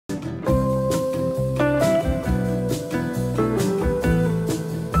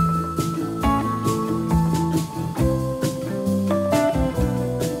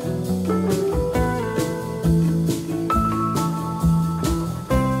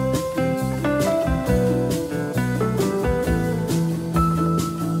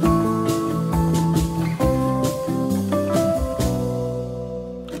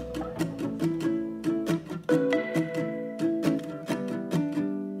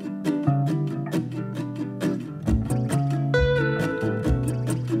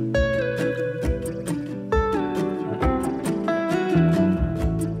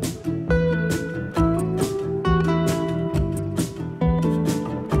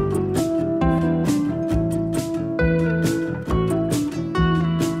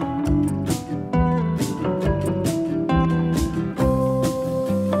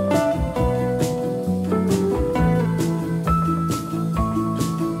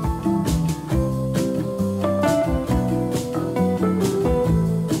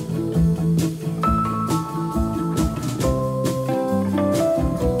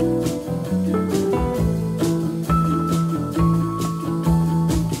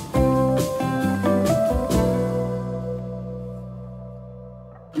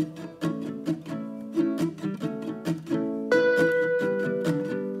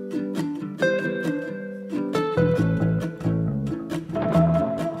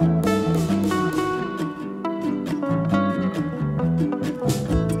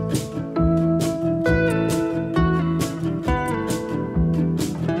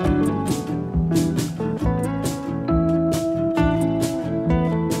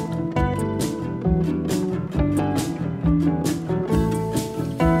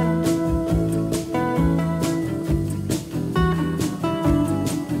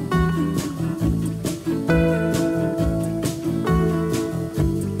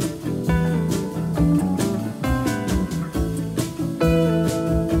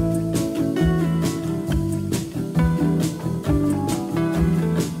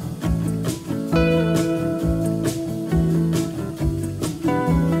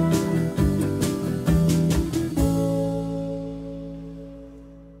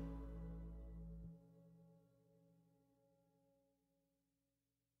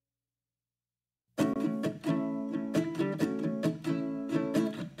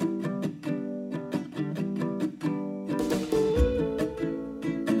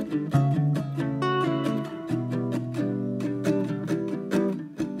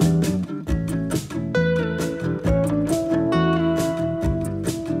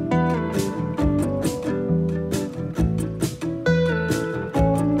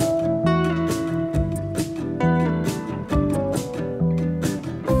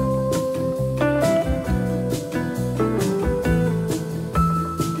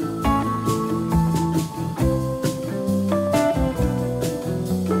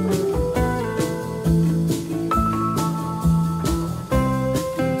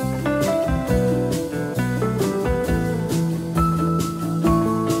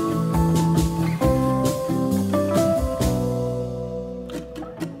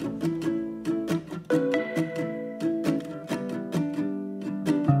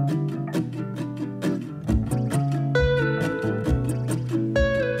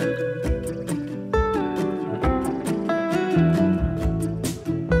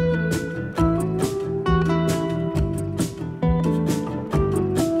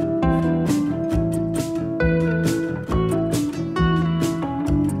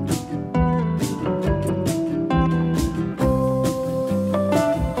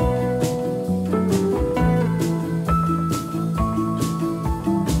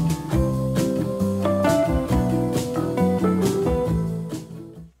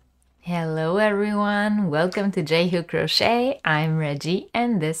everyone, welcome to J-Hook Crochet. I'm Reggie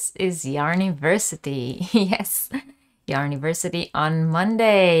and this is Yarniversity. Yes, Yarniversity on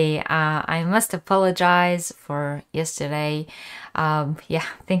Monday. I must apologize for yesterday. Yeah,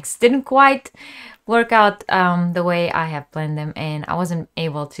 things didn't quite work out the way I have planned them, and I wasn't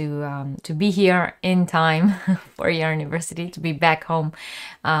able to be here in time for Yarniversity, to be back home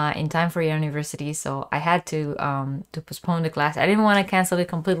in time for Yarniversity. So I had to postpone the class. I didn't want to cancel it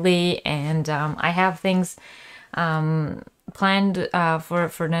completely, and I have things planned for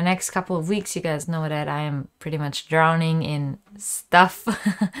the next couple of weeks. You guys know that I am pretty much drowning in stuff.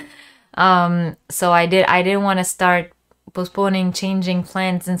 So I didn't want to start postponing, changing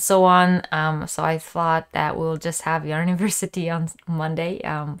plans and so on. So I thought that we'll just have Yarniversity on Monday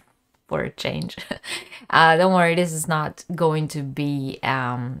for a change. Don't worry, this is not going to be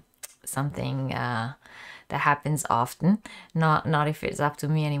something that happens often. Not if it's up to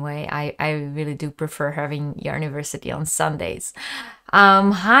me anyway. I really do prefer having Yarniversity on Sundays.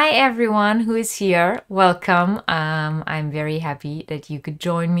 Hi everyone who is here, welcome. I'm very happy that you could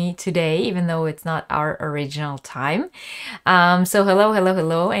join me today, even though it's not our original time. So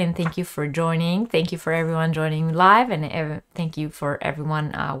hello, and thank you for joining. Thank you for everyone joining live, and thank you for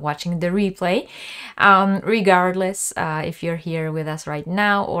everyone watching the replay. Regardless if you're here with us right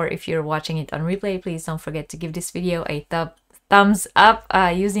now or if you're watching it on replay, please don't forget to give this video a thumbs up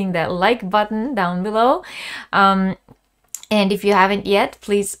using the like button down below. And if you haven't yet,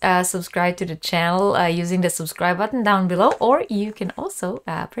 please subscribe to the channel using the subscribe button down below, or you can also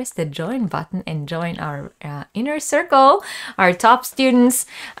press the join button and join our inner circle, our top students,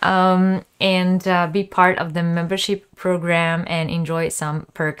 and be part of the membership program and enjoy some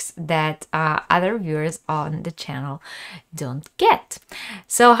perks that other viewers on the channel don't get.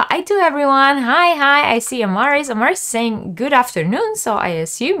 So hi to everyone. Hi, I see Amaris. Amaris saying good afternoon, so I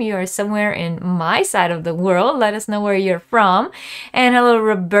assume you are somewhere in my side of the world. Let us know where you're from. And hello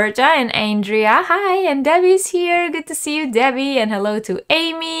Roberta and Andrea. Hi, and Debbie's here. Good to see you, Debbie. And hello to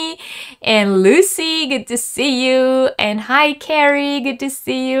Amy and Lucy. Good to see you. And hi Carrie. Good to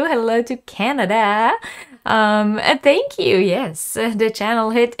see you. Hello to Canada. Thank you. Yes, the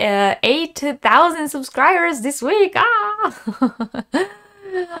channel hit 8,000 subscribers this week.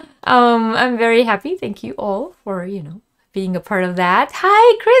 I'm very happy. Thank you all for, being a part of that.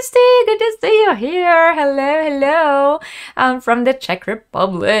 Hi, Christy. Good to see you here. Hello. From the Czech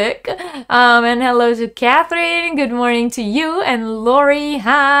Republic. And hello to Catherine. Good morning to you. And Lori,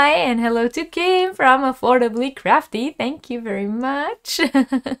 hi. And hello to Kim from Affordably Crafty. Thank you very much.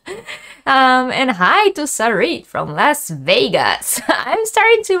 And hi to Sarit from Las Vegas. I'm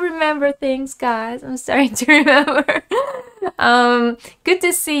starting to remember things, guys. I'm starting to remember. Good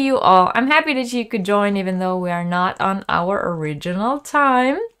to see you all. I'm happy that you could join, even though we are not on our original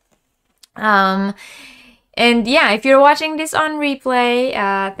time. And yeah, if you're watching this on replay,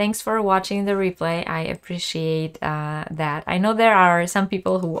 thanks for watching the replay. I appreciate that. I know there are some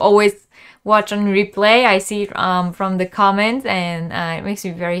people who always watch on replay. I see it from the comments, and it makes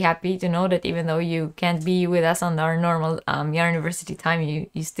me very happy to know that even though you can't be with us on our normal Yarniversity time,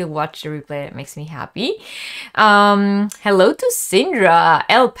 you still watch the replay. It makes me happy. Hello to Sindra,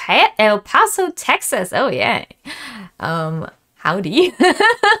 El Paso, Texas. Oh yeah. Howdy.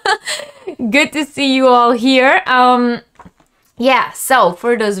 Good to see you all here. Yeah, so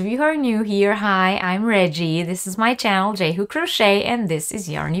for those of you who are new here, hi, I'm Reggie. This is my channel, J-Hook Crochet, and this is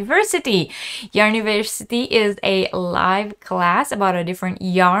Yarniversity. Yarniversity is a live class about a different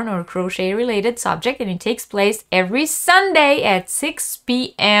yarn or crochet related subject, and it takes place every Sunday at 6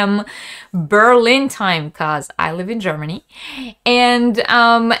 p.m. Berlin time, because I live in Germany. And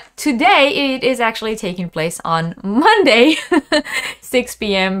today it is actually taking place on Monday, 6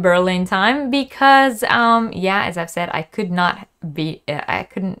 p.m. Berlin time, because yeah, as I've said, I couldn't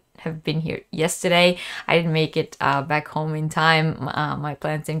have been here yesterday. I didn't make it back home in time. My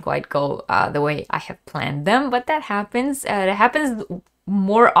plans didn't quite go the way I have planned them, but that happens. It happens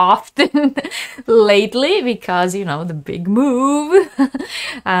more often lately because, the big move.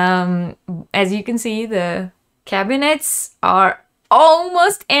 As you can see, the cabinets are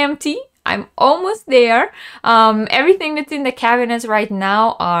almost empty. I'm almost there. Everything that's in the cabinets right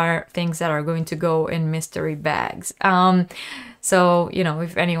now are things that are going to go in mystery bags. So,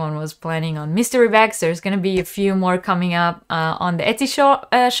 if anyone was planning on mystery bags, there's going to be a few more coming up on the Etsy shop.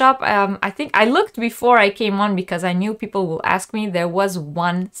 I think I looked before I came on because I knew people will ask me. There was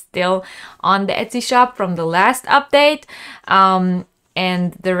one still on the Etsy shop from the last update.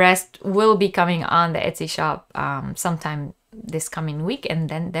 And the rest will be coming on the Etsy shop sometime this coming week, and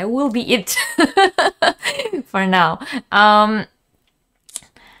then there will be it for now.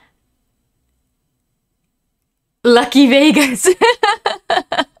 Lucky Vegas.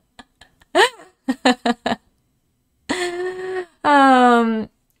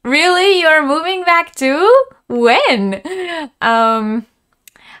 Really? You're moving back too? When?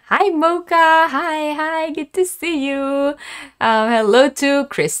 Hi Mocha, hi, good to see you. Hello to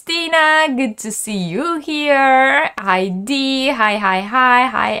Christina, good to see you here. Hi Dee,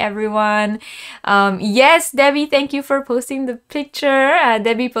 hi everyone. Yes, Debbie, thank you for posting the picture.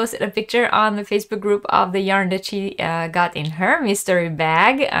 Debbie posted a picture on the Facebook group of the yarn that she got in her mystery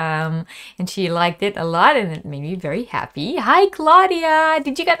bag, and she liked it a lot, and it made me very happy. Hi Claudia,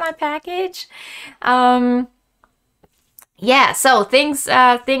 did you get my package? Yeah, so things,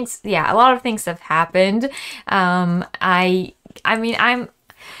 yeah, a lot of things have happened. I mean, I'm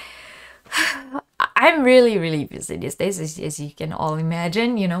really busy these days, as you can all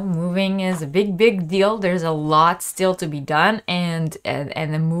imagine. You know, moving is a big deal. There's a lot still to be done, and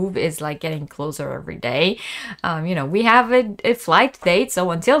the move is like getting closer every day. You know, we have a flight date, so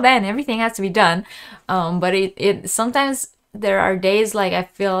until then, everything has to be done. But it sometimes there are days like I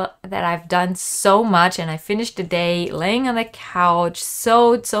feel that I've done so much and I finished the day laying on the couch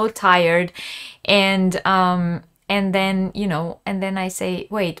so tired, and then, you know, and then I say,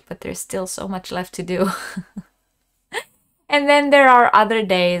 wait, but there's still so much left to do. And then there are other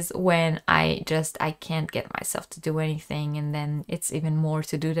days when I can't get myself to do anything, and then it's even more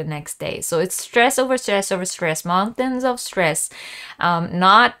to do the next day. So it's stress over stress over stress, mountains of stress,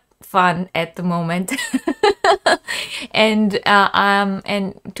 not fun at the moment. And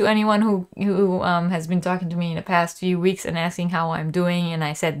to anyone who has been talking to me in the past few weeks and asking how I'm doing, and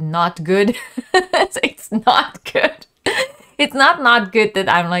I said not good. It's not good. It's not good that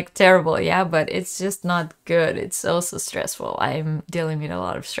I'm like terrible, yeah, but it's just not good. It's also stressful. I'm dealing with a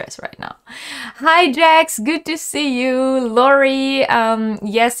lot of stress right now. Hi Jax, good to see you. Lori,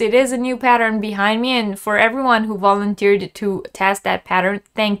 yes, it is a new pattern behind me, and for everyone who volunteered to test that pattern,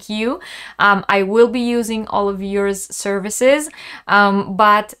 thank you. I will be using all of yours services,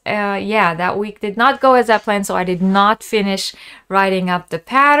 but yeah, that week did not go as I planned, so I did not finish writing up the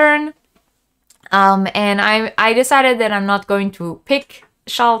pattern. And I decided that I'm not going to pick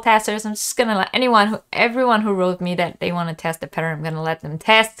shawl testers. I'm just gonna let everyone who wrote me that they want to test the pattern, I'm gonna let them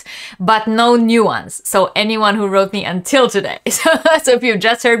test, but no new ones. So anyone who wrote me until today. So if you've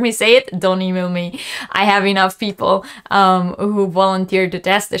just heard me say it, don't email me. I have enough people who volunteered to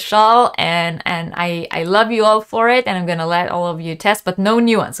test the shawl, and I love you all for it, and I'm gonna let all of you test, but no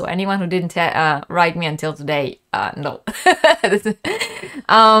new ones. So anyone who didn't write me until today, no.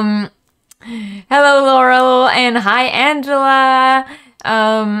 Hello Laurel, and hi Angela,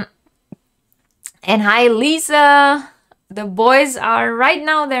 and hi Lisa. The boys are right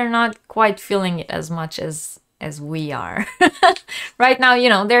now, they're not quite feeling it as much as we are. Right now, you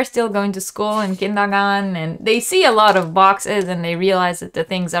know, they're still going to school and kindergarten, and they see a lot of boxes and they realize that the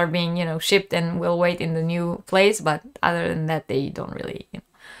things are being, you know, shipped and will wait in the new place, but other than that, they don't really, you know.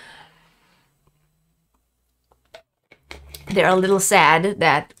 They're a little sad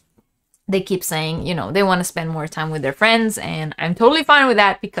that they keep saying, you know, they want to spend more time with their friends, and I'm totally fine with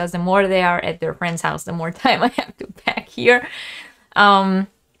that, because the more they are at their friend's house, the more time I have to pack here.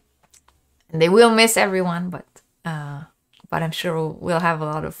 They will miss everyone, but I'm sure we'll have a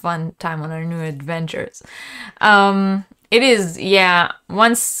lot of fun time on our new adventures. It is, yeah,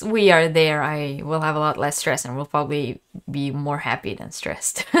 once we are there, I will have a lot less stress, and we'll probably be more happy than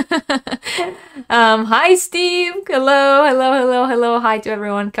stressed. Hi, Steve. Hello. Hi to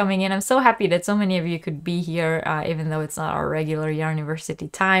everyone coming in. I'm so happy that so many of you could be here, even though it's not our regular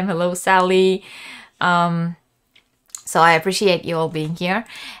Yarniversity time. Hello, Sally. So I appreciate you all being here.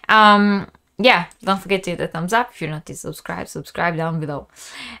 Yeah, don't forget to hit the thumbs up. If you're not subscribe down below.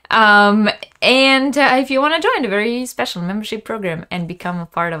 And if you want to join the very special membership program and become a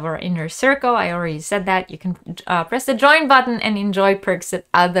part of our inner circle, I already said that. You can press the join button and enjoy perks that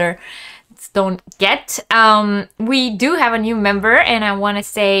others don't get. We do have a new member, and I want to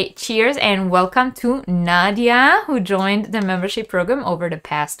say cheers and welcome to Nadia, who joined the membership program over the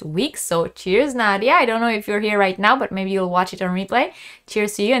past week. So cheers, Nadia. I don't know if you're here right now, but maybe you'll watch it on replay.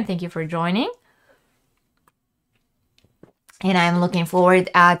 Cheers to you, and thank you for joining. And I'm looking forward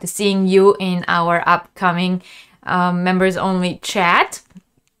to seeing you in our upcoming members only chat.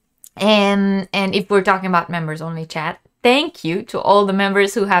 And if we're talking about members only chat, thank you to all the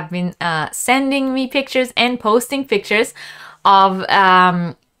members who have been sending me pictures and posting pictures of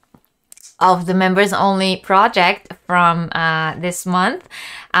the members only project from this month.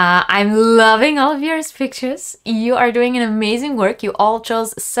 I'm loving all of your pictures. You are doing an amazing work. You all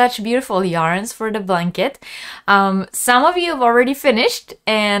chose such beautiful yarns for the blanket. Some of you have already finished,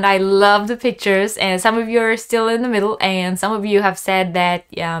 and I love the pictures, and some of you are still in the middle, and some of you have said that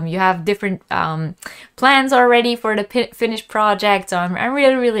you have different plans already for the finished project. So I'm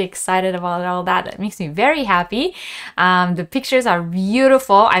really, really excited about all that. That makes me very happy. The pictures are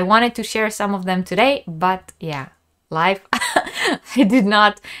beautiful. I wanted to share some of them today, but yeah, life. I did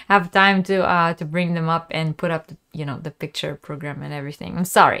not have time to bring them up and put up, the picture program and everything. I'm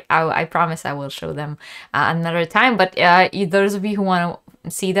sorry. I promise I will show them another time. But those of you who want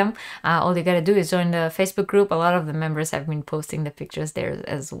to see them, all you gotta do is join the Facebook group. A lot of the members have been posting the pictures there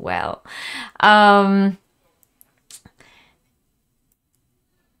as well.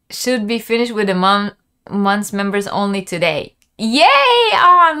 Should be finished with the month's members only today. Yay!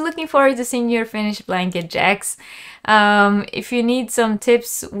 Oh, I'm looking forward to seeing your finished blanket, Jax. If you need some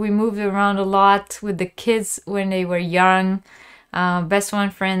tips, we moved around a lot with the kids when they were young. Best one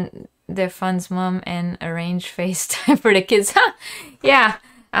friend, their fun's mom, and arrange FaceTime for the kids. Yeah.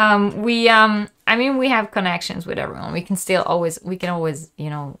 I mean, we have connections with everyone. We can always,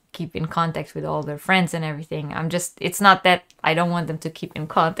 keep in contact with all their friends and everything. It's not that I don't want them to keep in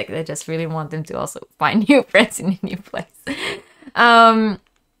contact. I just really want them to also find new friends in a new place.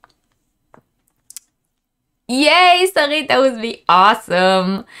 Yay, Sarit, that would be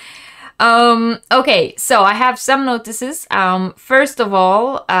awesome. Okay, so I have some notices. First of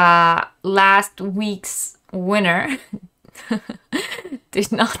all, last week's winner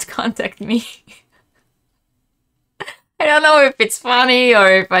did not contact me. I don't know if it's funny or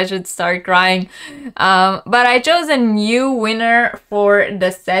if I should start crying. But I chose a new winner for the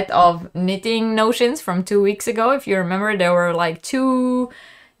set of knitting notions from 2 weeks ago. If you remember, there were like 2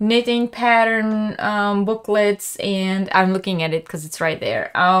 knitting pattern booklets, and I'm looking at it because it's right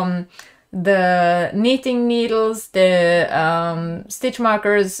there. The knitting needles, the stitch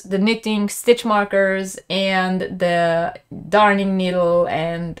markers, the knitting stitch markers, and the darning needle,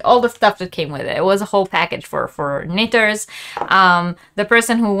 and all the stuff that came with it. It was a whole package for knitters. The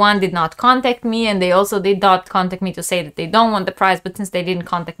person who won did not contact me, and they also did not contact me to say that they don't want the prize, but since they didn't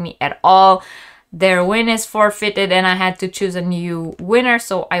contact me at all, their win is forfeited, and I had to choose a new winner.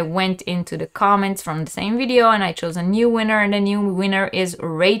 So I went into the comments from the same video and I chose a new winner, and the new winner is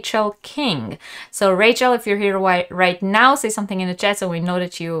Rachel King. So Rachel, if you're here right now, say something in the chat so we know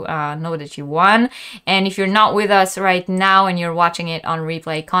that you won. And if you're not with us right now and you're watching it on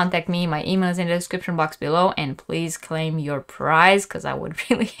replay, contact me. My email is in the description box below, and please claim your prize because I would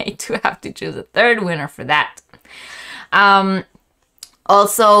really hate to have to choose a third winner for that.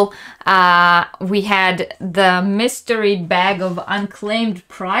 Also, we had the mystery bag of unclaimed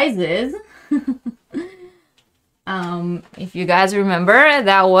prizes. If you guys remember,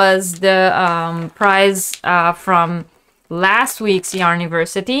 that was the prize from last week's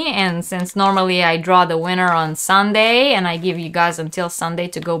Yarniversity, and since normally I draw the winner on Sunday and I give you guys until Sunday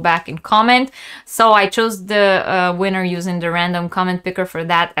to go back and comment, so I chose the winner using the random comment picker for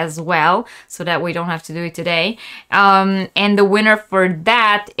that as well, so that we don't have to do it today. And the winner for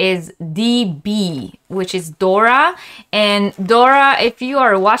that is DB, which is Dora. And Dora, if you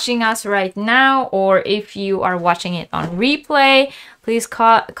are watching us right now, or if you are watching it on replay, please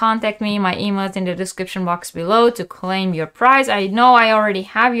contact me. My email is in the description box below to claim your prize. I know I already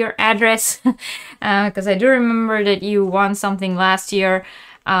have your address because I do remember that you won something last year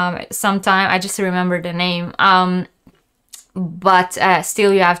sometime. I just remember the name. But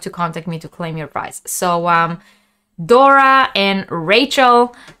still, you have to contact me to claim your prize. So Dora and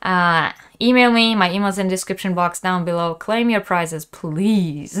Rachel, email me. My email is in the description box down below. Claim your prizes,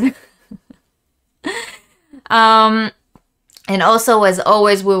 please. And also, as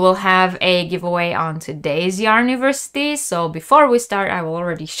always, we will have a giveaway on today's Yarniversity. So before we start, I will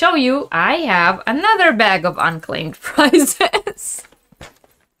already show you, I have another bag of unclaimed prizes.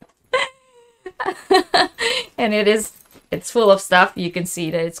 And it's full of stuff. You can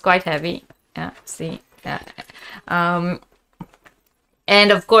see that it's quite heavy. Yeah, see that. And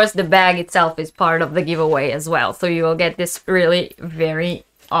of course, the bag itself is part of the giveaway as well. So you will get this really very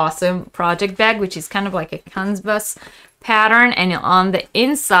awesome project bag, which is kind of like a canvas pattern, and on the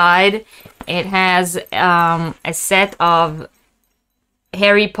inside it has a set of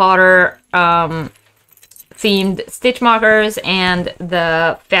Harry Potter themed stitch markers, and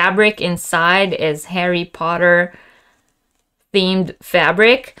the fabric inside is Harry Potter themed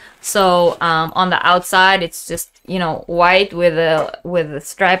fabric. So on the outside it's just, you know, white with a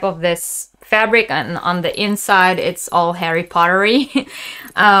stripe of this fabric, and on the inside it's all Harry Pottery.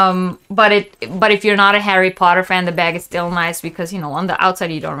 But if you're not a Harry Potter fan, the bag is still nice because, you know, on the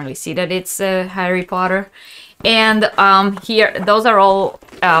outside you don't really see that it's Harry Potter. And here, those are all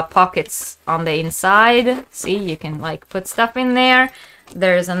pockets on the inside. See, you can like put stuff in there.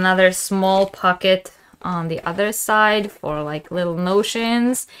 There's another small pocket on the other side for like little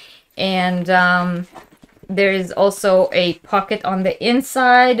notions. And there is also a pocket on the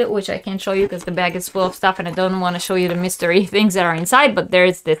inside, which I can't show you because the bag is full of stuff and I don't want to show you the mystery things that are inside, but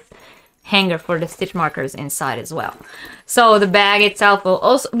there's this hanger for the stitch markers inside as well. So the bag itself will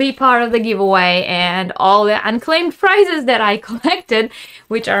also be part of the giveaway, and all the unclaimed prizes that I collected,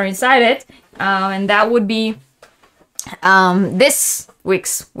 which are inside it, and that would be this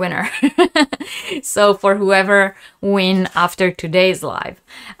week's winner. So for whoever win after today's live.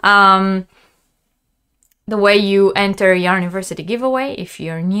 The way you enter Yarniversity giveaway, if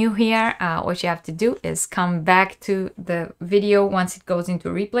you're new here, what you have to do is come back to the video once it goes into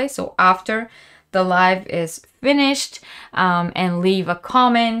replay. So after the live is finished, and leave a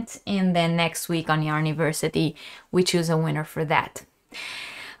comment, and then next week on Yarniversity, we choose a winner for that.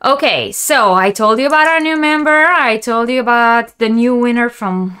 Okay, so I told you about our new member, I told you about the new winner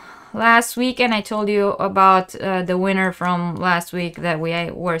from last week, and I told you about the winner from last week that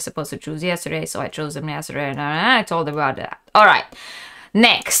we were supposed to choose yesterday, so I chose them yesterday, and I told about that. All right,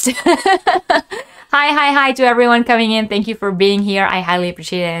 next. Hi to everyone coming in. Thank you for being here. I highly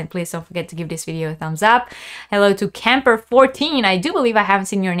appreciate it, and please don't forget to give this video a thumbs up. Hello to Camper14. I do believe I haven't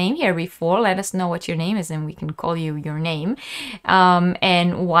seen your name here before. Let us know what your name is, and we can call you your name.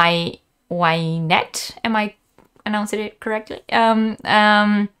 And why net? Am I announcing it correctly?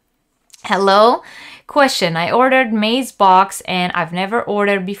 Hello. Question. I ordered May's box and I've never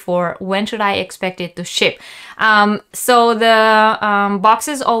ordered before. When should I expect it to ship? So the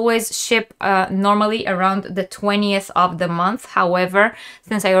boxes always ship normally around the 20th of the month. However,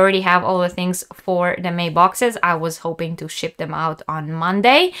 since I already have all the things for the May boxes, I was hoping to ship them out on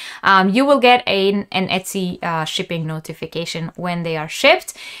Monday. You will get an Etsy shipping notification when they are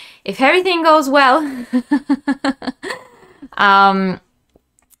shipped. If everything goes well,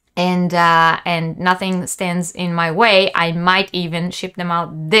 and nothing stands in my way, I might even ship them out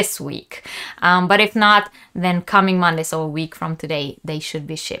this week. But if not, then coming Monday, so a week from today, they should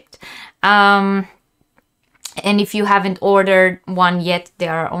be shipped. And if you haven't ordered one yet,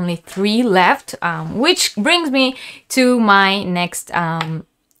 there are only 3 left, which brings me to my next...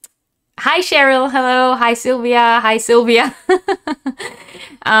 Hi Cheryl, hello, hi Sylvia, hi Sylvia.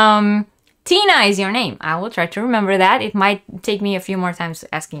 Tina is your name. I will try to remember that. It might take me a few more times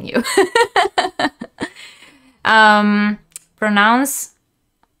asking you. Pronounce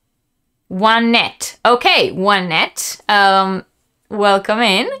one net. Okay, one net. Welcome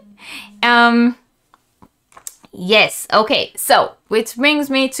in. Yes, okay, so which brings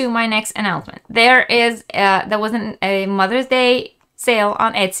me to my next announcement. There was a Mother's Day sale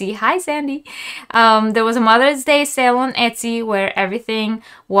on Etsy. Hi Sandy. There was a Mother's Day sale on Etsy where everything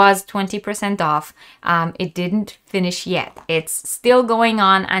was 20% off. It didn't finish yet. It's still going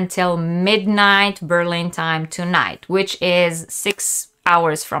on until midnight Berlin time tonight, which is 6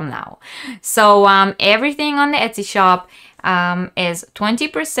 hours from now. So everything on the Etsy shop is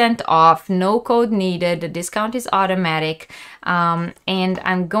 20% off, no code needed. The discount is automatic. And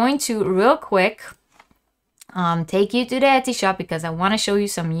I'm going to real quick take you to the Etsy shop because I want to show you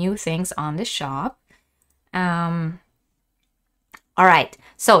some new things on the shop. All right,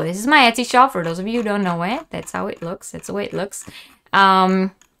 so this is my Etsy shop. For those of you who don't know it, that's how it looks. That's the way it looks. As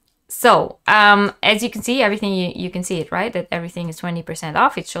you can see, everything you can see it, right? That everything is 20%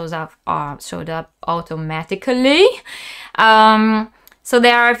 off. It showed up automatically. So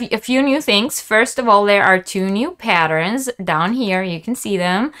there are a few new things. First of all, there are 2 new patterns down here. You can see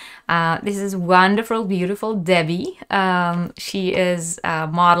them. This is wonderful, beautiful Debbie. She is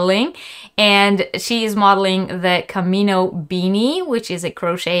modeling, and she is modeling the Camino beanie, which is a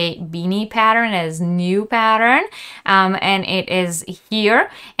crochet beanie pattern, as new pattern. And it is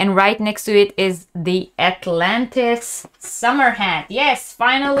here, and right next to it is the Atlantis summer hat. Yes,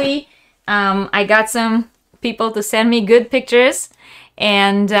 finally, I got some people to send me good pictures.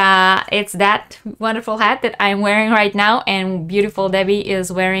 And it's that wonderful hat that I'm wearing right now, and beautiful Debbie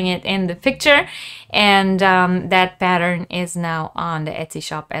is wearing it in the picture, and that pattern is now on the Etsy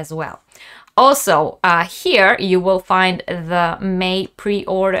shop as well. Also, here you will find the May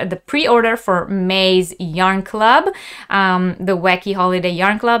pre-order, the pre-order for May's Yarn Club, the Wacky Holiday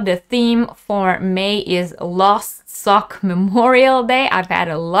Yarn Club. The theme for May is Lost Sock Memorial Day. I've had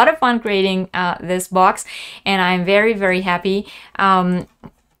a lot of fun creating this box, and I'm very, very happy.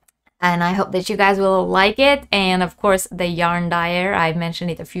 And I hope that you guys will like it. And of course, the yarn dyer, I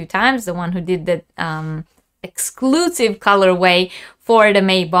mentioned it a few times, the one who did the exclusive colorway for the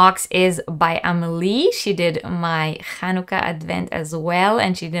May box is by Amelie. She did my Hanukkah advent as well,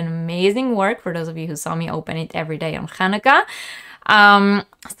 and she did amazing work for those of you who saw me open it every day on Hanukkah.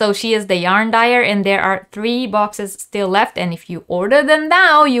 So she is the yarn dyer, and there are 3 boxes still left, and if you order them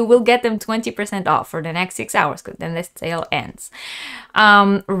now, you will get them 20% off for the next 6 hours, because then the sale ends.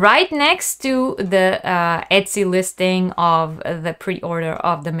 Right next to the Etsy listing of the pre-order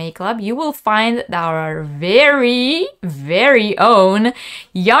of the May Club, you will find our very, very own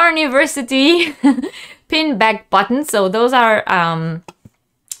Yarniversity pin back buttons. So those are,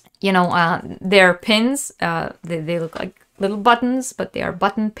 you know, they're pins. They look like little buttons, but they are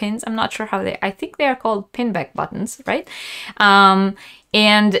button pins. I'm not sure how I think they are called pin back buttons, right?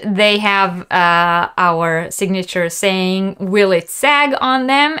 And they have our signature saying "Will it sag" on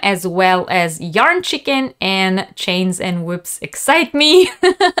them, as well as "Yarn Chicken" and "Chains and Whips excite me."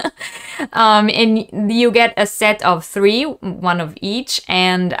 And you get a set of 3, 1 of each,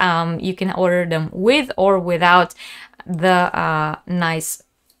 and you can order them with or without the nice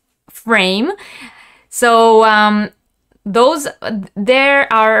frame. So there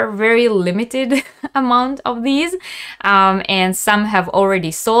are very limited amount of these, and some have already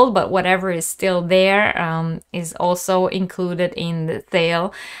sold, but whatever is still there is also included in the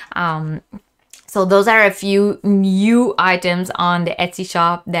sale. So those are a few new items on the Etsy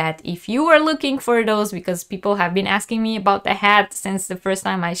shop that if you are looking for those, because people have been asking me about the hat since the first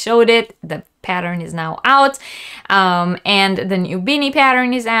time I showed it, the pattern is now out, and the new beanie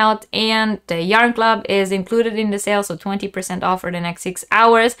pattern is out, and the Yarn Club is included in the sale, so 20% off for the next 6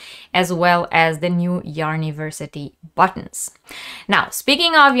 hours, as well as the new Yarniversity buttons. Now,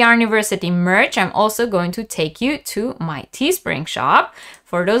 speaking of Yarniversity merch, I'm also going to take you to my Teespring shop.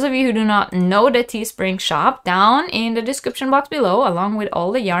 For those of you who do not know the Teespring shop, down in the description box below, along with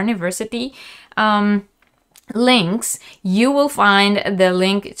all the Yarniversity links, you will find the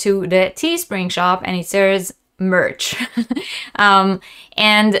link to the Teespring shop, and it says merch.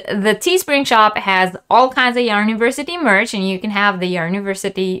 And the Teespring shop has all kinds of Yarniversity merch, and you can have the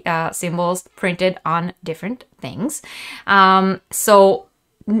Yarniversity symbols printed on different things. So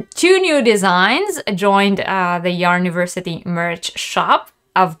 2 new designs joined the Yarniversity merch shop.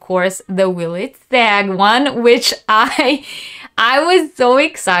 Of course, the Will It Sag one, which I was so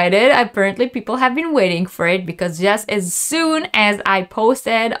excited. Apparently, people have been waiting for it, because just as soon as I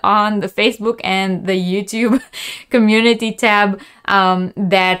posted on the Facebook and the YouTube community tab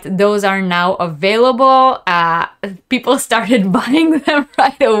that those are now available, people started buying them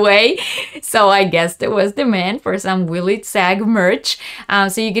right away. So I guess there was demand for some Will It Sag merch.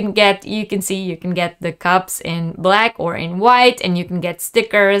 So you can get the cups in black or in white, and you can get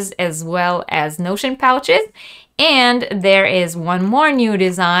stickers as well as notion pouches. And there is one more new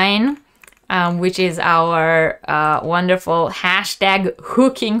design, which is our wonderful hashtag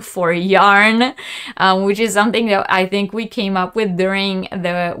hooking for yarn, which is something that I think we came up with during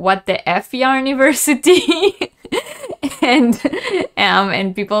the What the F Yarniversity.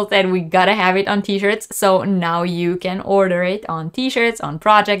 And people said we gotta have it on t-shirts, so now you can order it on t-shirts, on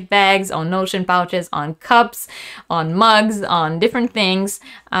project bags, on notion pouches, on cups, on mugs, on different things.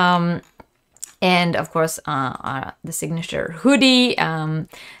 And of course, the signature hoodie,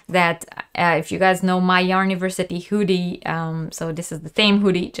 that if you guys know my Yarniversity hoodie, so this is the same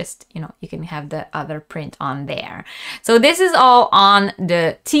hoodie, just, you know, you can have the other print on there. So this is all on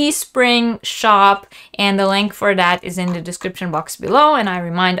the Teespring shop, and the link for that is in the description box below. And I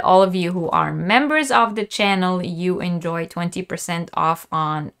remind all of you who are members of the channel, you enjoy 20% off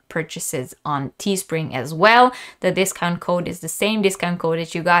on purchases on Teespring as well. The discount code is the same discount code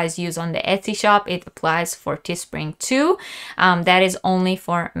that you guys use on the Etsy shop. It applies for Teespring too. That is only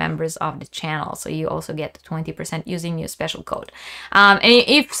for members of the channel, so you also get 20% using your special code. And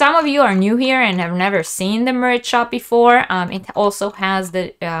if some of you are new here and have never seen the merch shop before, it also has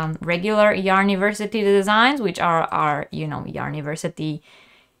the regular Yarniversity designs, which are our, you know, Yarniversity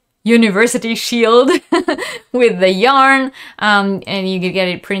university shield with the yarn, and you can get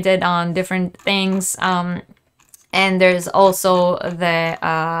it printed on different things. And there's also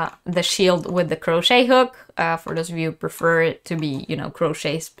the shield with the crochet hook, for those of you who prefer it to be, you know,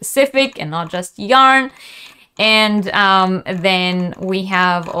 crochet specific and not just yarn. And then we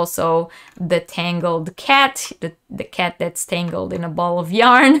have also the tangled cat, the cat that's tangled in a ball of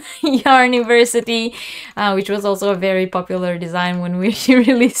yarn, Yarniversity, which was also a very popular design when we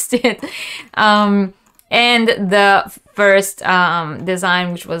released it. And the first design,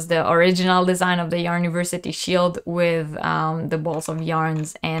 which was the original design of the Yarniversity shield with the balls of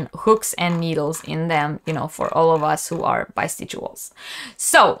yarns and hooks and needles in them, you know, for all of us who are bistituals.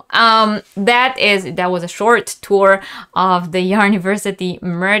 So that was a short tour of the Yarniversity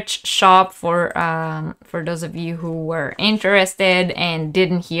merch shop for those of you who were interested and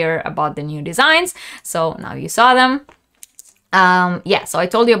didn't hear about the new designs. So now you saw them. Yeah, so I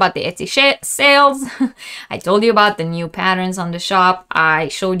told you about the Etsy sales. I told you about the new patterns on the shop. I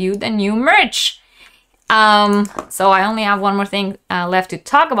showed you the new merch. So I only have one more thing left to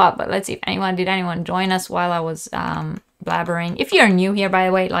talk about, but let's see if did anyone join us while I was blabbering. If you're new here, by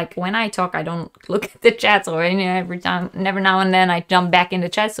the way, like when I talk, I don't look at the chat, so every now and then I jump back in the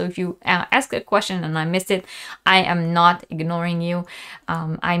chat. So if you ask a question and I missed it, I am not ignoring you.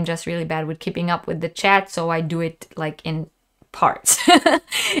 I'm just really bad with keeping up with the chat, so I do it like in parts.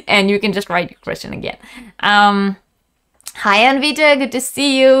 And you can just write your question again. Hi Anvita, good to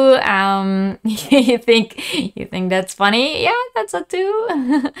see you. You think that's funny? Yeah, that's it too.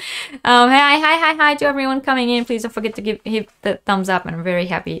 Hi to everyone coming in. Please don't forget to hit the thumbs up, and I'm very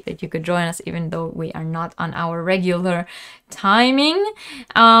happy that you could join us even though we are not on our regular timing.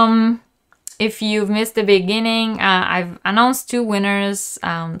 If you've missed the beginning, I've announced 2 winners,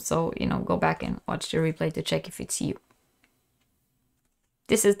 so you know, go back and watch the replay to check if it's you.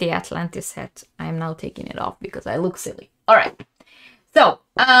 This is the Atlantis hat. I am now taking it off because I look silly. All right. So,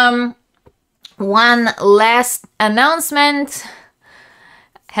 one last announcement.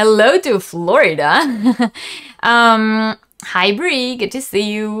 Hello to Florida. Hi, Bree. Good to see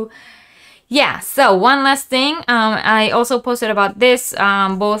you. Yeah, so one last thing. I also posted about this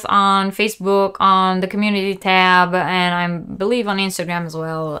both on Facebook, on the community tab, and I believe on Instagram as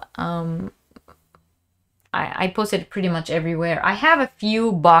well. I posted pretty much everywhere. I have a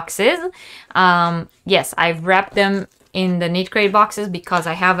few boxes. Yes, I've wrapped them in the knit crate boxes because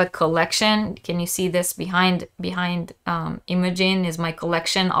I have a collection. Can you see this behind Imogen is my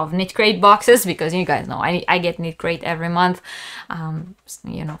collection of knit crate boxes, because you guys know I get knit crate every month,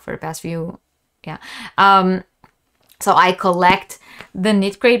 you know, for the past few, yeah. So I collect the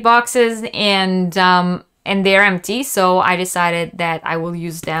knit crate boxes, and they're empty, so I decided that I will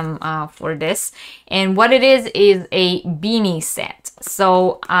use them for this. And what it is a beanie set.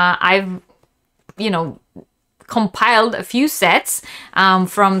 So I've, you know, compiled a few sets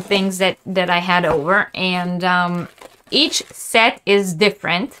from things that I had over, and each set is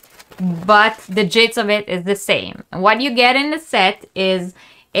different, but the gist of it is the same. And what you get in the set is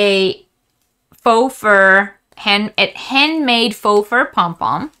a faux fur, handmade faux fur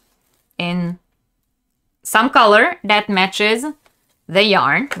pom-pom in some color that matches the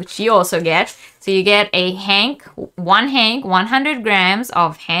yarn, which you also get. So you get a hank, 100 grams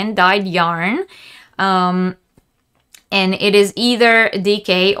of hand-dyed yarn, and it is either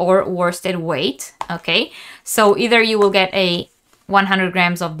DK or worsted weight, okay? So either you will get a 100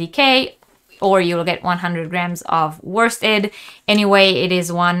 grams of DK or you will get 100 grams of worsted. Anyway, it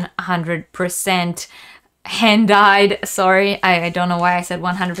is 100% hand-dyed. Sorry, I don't know why I said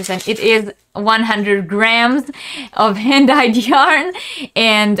 100%. It is 100 grams of hand-dyed yarn,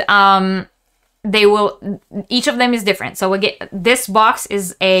 and each of them is different. So again, this box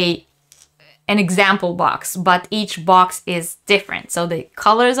is an example box, but each box is different. So the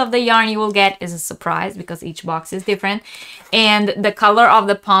colors of the yarn you will get is a surprise because each box is different, and the color of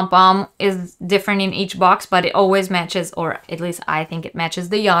the pom-pom is different in each box, but it always matches, or at least I think it matches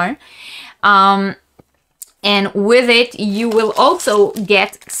the yarn. And with it, you will also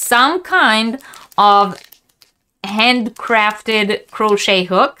get some kind of handcrafted crochet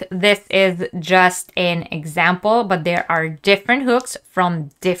hook. This is just an example, but there are different hooks from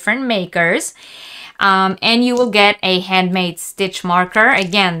different makers. And you will get a handmade stitch marker.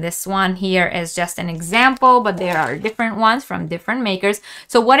 Again, this one here is just an example, but there are different ones from different makers.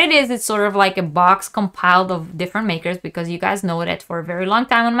 So what it is, it's sort of like a box compiled of different makers, because you guys know that for a very long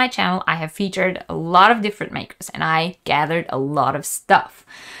time on my channel, I have featured a lot of different makers and I gathered a lot of stuff.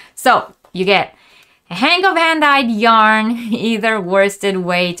 So you get a hank of hand-dyed yarn, either worsted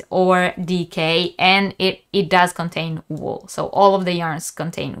weight or DK, and it does contain wool. So all of the yarns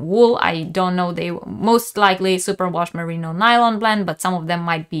contain wool. I don't know, they most likely superwash merino nylon blend, but some of them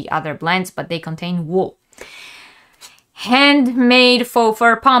might be other blends, but they contain wool. Handmade faux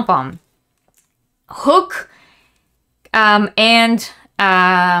fur pom-pom. Hook and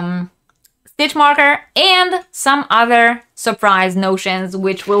stitch marker, and some other surprise notions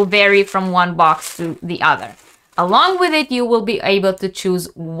which will vary from one box to the other. Along with it, you will be able to choose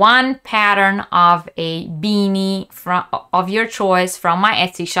one pattern of a beanie of your choice from my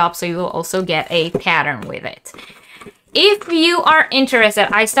Etsy shop, so you will also get a pattern with it. if you are interested,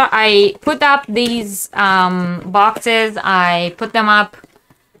 I put up these boxes. I put them up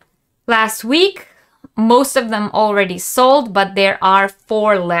last week. Most of them already sold, but there are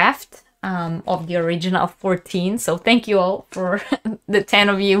 4 left of the original 14. So thank you all for the 10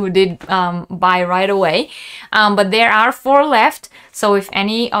 of you who did buy right away. But there are 4 left. So if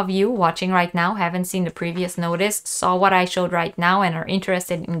any of you watching right now haven't seen the previous notice, saw what I showed right now, and are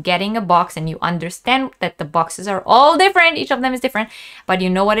interested in getting a box, and you understand that the boxes are all different, each of them is different, but you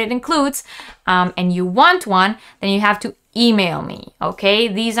know what it includes, and you want one, then you have to email me, okay?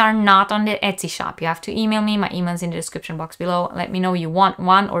 These are not on the Etsy shop. You have to email me. My email's in the description box below. Let me know you want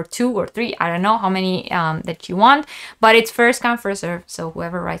 1 or 2 or 3. I don't know how many that you want, but it's first come, first serve. So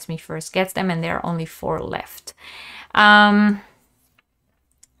whoever writes me first gets them, and there are only 4 left. I'm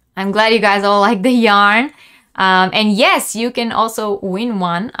glad you guys all like the yarn. And yes, you can also win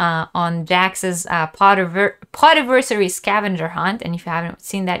one on Jax's Podiversary scavenger hunt. And if you haven't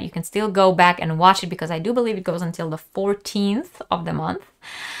seen that, you can still go back and watch it, because I do believe it goes until the 14th of the month.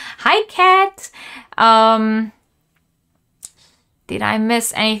 Hi, Kat. Did I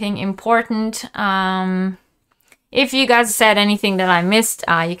miss anything important? If you guys said anything that I missed,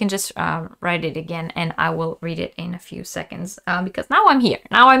 you can just write it again, and I will read it in a few seconds, because now I'm here.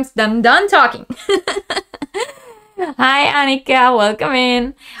 Now I'm done talking. Hi, Annika. Welcome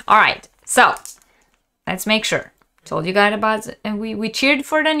in. All right. So let's make sure. Told you guys about, and we cheered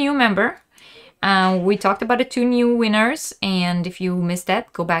for the new member. We talked about the 2 new winners, and if you missed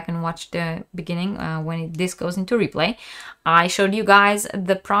that, go back and watch the beginning when this goes into replay. I showed you guys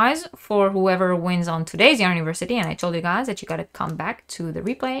the prize for whoever wins on today's Yarniversity, and I told you guys that you got to come back to the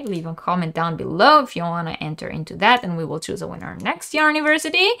replay, leave a comment down below if you want to enter into that, and we will choose a winner next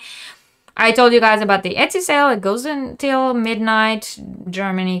Yarniversity. I told you guys about the Etsy sale. It goes until midnight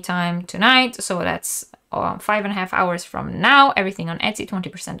Germany time tonight, so that's 5.5 hours from now. Everything on Etsy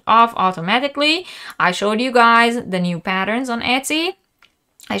 20% off automatically. I showed you guys the new patterns on Etsy.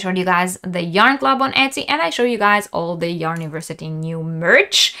 I showed you guys the Yarn Club on Etsy, and I showed you guys all the Yarniversity new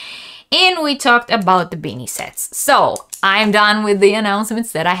merch. And we talked about the beanie sets. So I'm done with the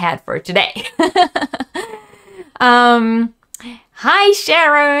announcements that I had for today. Hi,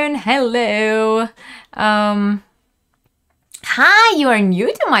 Sharon. Hello. Hi, you are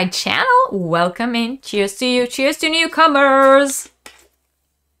new to my channel. Welcome in. Cheers to you. Cheers to newcomers.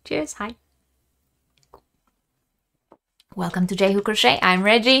 Cheers. Hi. Welcome to JayHook Crochet. I'm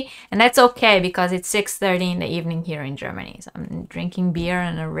Reggie, and that's okay because it's 6:30 in the evening here in Germany. So I'm drinking beer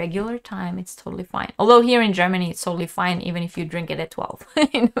at a regular time. It's totally fine. Although here in Germany, it's totally fine even if you drink it at 12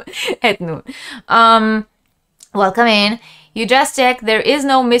 at noon. Welcome in. You just checked, there is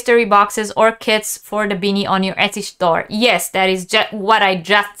no mystery boxes or kits for the beanie on your Etsy store. Yes, that is just what I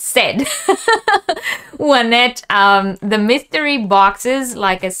just said. Juanette, the mystery boxes,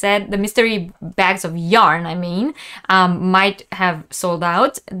 like I said, the mystery bags of yarn, I mean, might have sold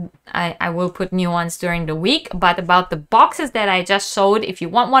out. I will put new ones during the week, but about the boxes that I just showed, if you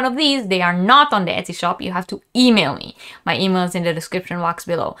want one of these, they are not on the Etsy shop. You have to email me. My email is in the description box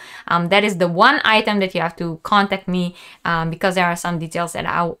below. That is the one item that you have to contact me because there are some details that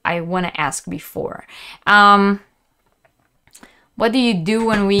I want to ask before. What do you do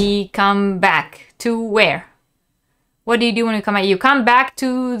when we come back? To where? What do you do when you come back? You come back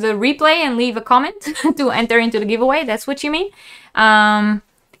to the replay and leave a comment to enter into the giveaway. That's what you mean?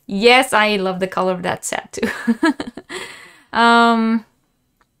 Yes, I love the color of that set too.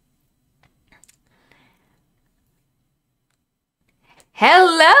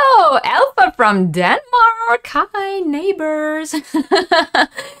 Hello, Alpha from Denmark. Hi, neighbors.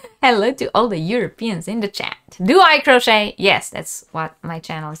 Hello to all the Europeans in the chat. Do I crochet? Yes, that's what my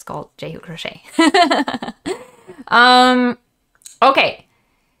channel is called, JayHook Crochet. Okay.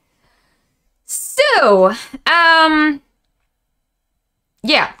 So,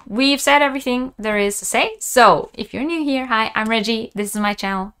 yeah, we've said everything there is to say. So, if you're new here, hi, I'm Reggie. This is my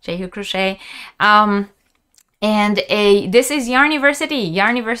channel, JayHook Crochet. This is Yarniversity.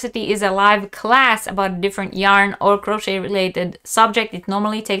 Yarniversity is a live class about a different yarn or crochet related subject. It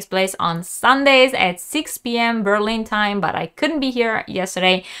normally takes place on Sundays at 6 p.m. Berlin time, but I couldn't be here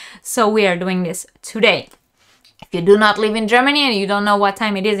yesterday, so we are doing this today. If you do not live in Germany and you don't know what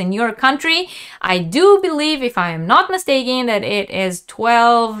time it is in your country, I do believe, if I am not mistaken, that it is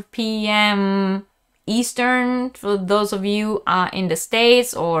 12 p.m. Eastern for those of you in the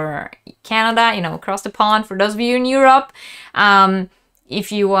States or Canada, you know, across the pond for those of you in Europe.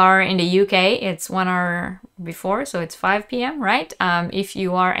 If you are in the UK, it's 1 hour before, so it's 5 p.m., right? If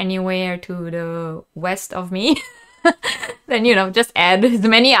you are anywhere to the west of me, then, you know, just add as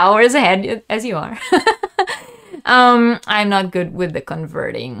many hours ahead as you are. I'm not good with the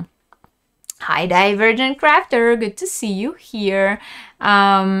converting. Hi, Divergent Crafter. Good to see you here.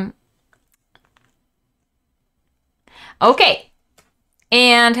 Okay.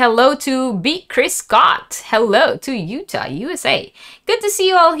 And hello to B. Chris Scott. Hello to Utah, USA. Good to see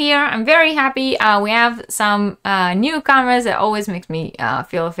you all here. I'm very happy. We have some newcomers. That always makes me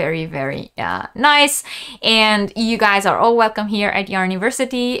feel very, very nice. And you guys are all welcome here at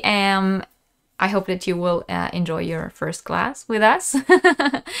Yarniversity. I hope that you will enjoy your first class with us.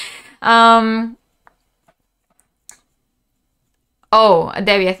 Oh,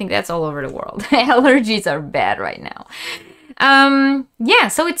 Debbie, I think that's all over the world. Allergies are bad right now. Yeah,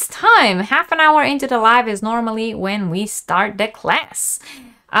 so it's time. Half an hour into the live is normally when we start the class.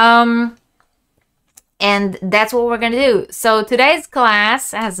 And that's what we're gonna do. So today's class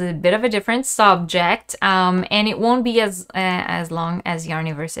has a bit of a different subject, and it won't be as long as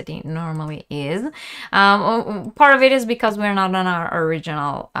Yarniversity normally is. Part of it is because we're not on our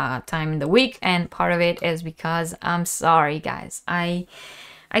original time in the week, and part of it is because I'm sorry, guys. I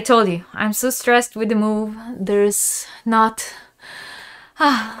told you I'm so stressed with the move. There's not.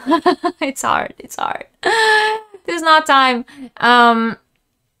 It's hard. It's hard. There's not time.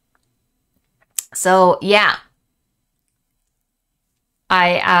 So yeah,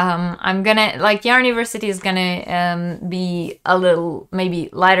 I'm gonna, like, Yarniversity is gonna be a little maybe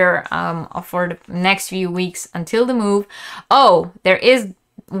lighter for the next few weeks until the move. Oh, there is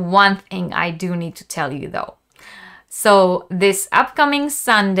one thing I do need to tell you though. So this upcoming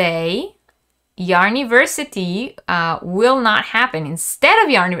Sunday, Yarniversity will not happen. Instead of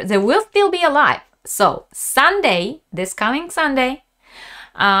Yarniversity, there will still be a live. So Sunday, this coming Sunday,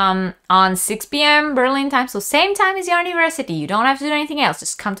 on 6 p.m. Berlin time, so same time as Yarniversity. You don't have to do anything else,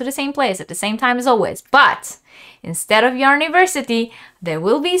 just come to the same place at the same time as always. But instead of Yarniversity, there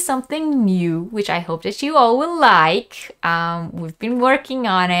will be something new, which I hope that you all will like. We've been working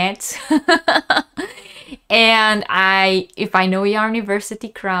on it. And if I know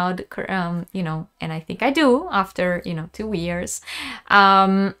Yarniversity crowd, you know, and I think I do after, you know, 2 years,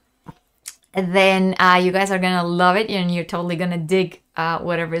 then you guys are gonna love it and you're totally gonna dig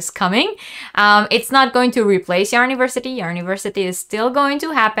whatever is coming. It's not going to replace Yarniversity. Yarniversity is still going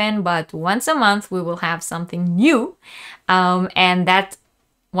to happen, but once a month we will have something new, and that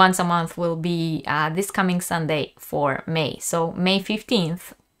once a month will be this coming Sunday for May. So May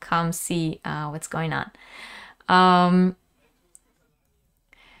 15th, come see what's going on.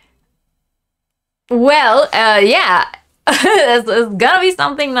 Well, yeah. It's gonna be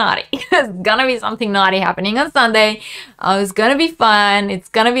something naughty. It's gonna be something naughty happening on Sunday. It's gonna be fun. It's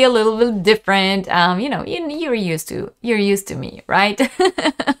gonna be a little bit different. You know, you're used to me, right?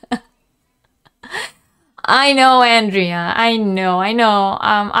 I know, Andrea. I know.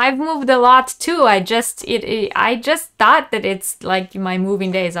 I've moved a lot too. I just thought that it's like my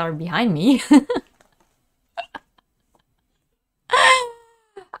moving days are behind me.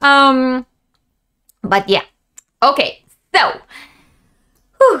 But yeah. Okay. So,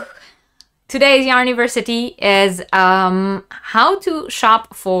 today's Yarniversity is how to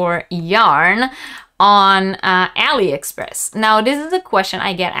shop for yarn on AliExpress. Now, this is a question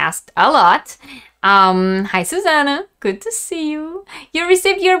I get asked a lot. Hi, Susanna. Good to see you. You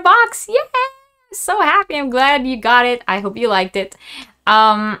received your box. Yeah, so happy. I'm glad you got it. I hope you liked it.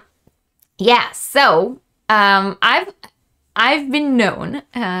 Yeah, so I've been known,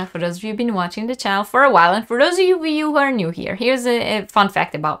 for those of you who've been watching the channel for a while, and for those of you who are new here, here's a fun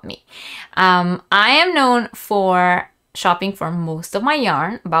fact about me. I am known for shopping for most of my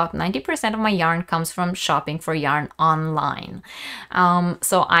yarn. About 90% of my yarn comes from shopping for yarn online.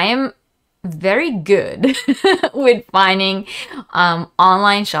 So I am very good with finding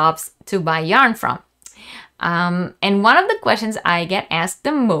online shops to buy yarn from. And one of the questions I get asked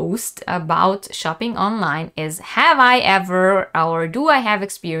the most about shopping online is, have I ever, or do I have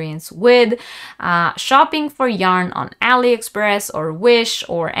experience with shopping for yarn on AliExpress or Wish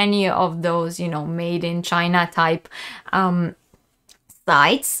or any of those, you know, made in China type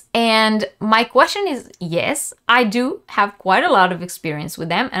sites? And my question is, yes, I do have quite a lot of experience with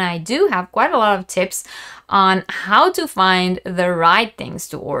them, and I do have quite a lot of tips on how to find the right things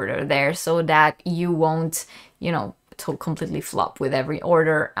to order there so that you won't, you know, to completely flop with every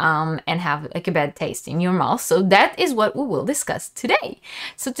order and have like a bad taste in your mouth. So that is what we will discuss today.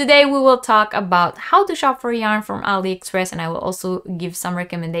 So today we will talk about how to shop for yarn from AliExpress, and I will also give some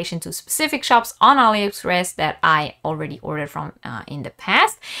recommendation to specific shops on AliExpress that I already ordered from in the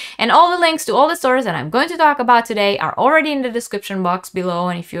past. And all the links to all the stores that I'm going to talk about today are already in the description box below.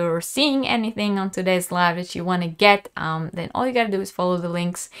 And if you're seeing anything on today's live that you want to get, then all you gotta do is follow the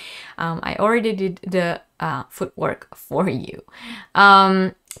links. I already did the footwork for you.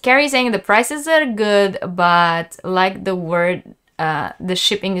 Carrie saying the prices are good, but like the word, the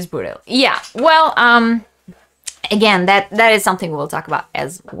shipping is brutal. Yeah, well, again, that is something we'll talk about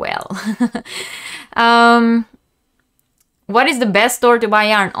as well. What is the best store to buy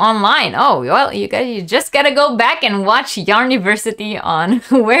yarn online? Oh, well, you just gotta go back and watch Yarniversity on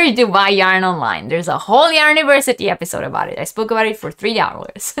where to buy yarn online. There's a whole Yarniversity episode about it. I spoke about it for 3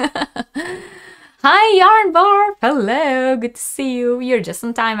 hours. Hi, Yarn Barb. Hello, good to see you. You're just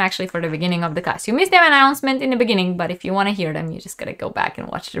on time actually for the beginning of the class. You missed the announcement in the beginning, but if you want to hear them, you just gotta go back and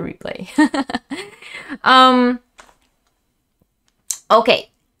watch the replay. Okay.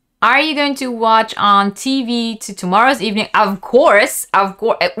 Are you going to watch on TV to tomorrow's evening? Of course.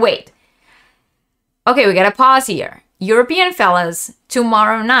 Wait. Okay, we gotta pause here. European fellas,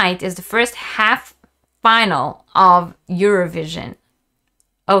 tomorrow night is the first half final of Eurovision.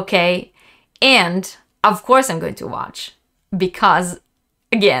 Okay? And of course I'm going to watch. Because,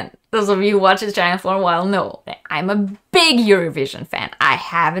 again, those of you who watch this channel for a while know that I'm a big Eurovision fan. I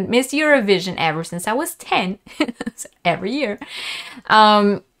haven't missed Eurovision ever since I was 10. Every year.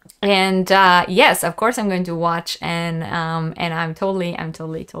 And yes, of course I'm going to watch, and I'm totally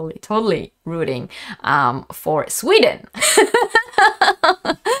rooting for Sweden.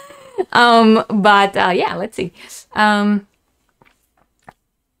 But yeah, let's see.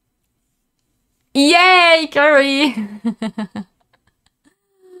 Yay, Carrie!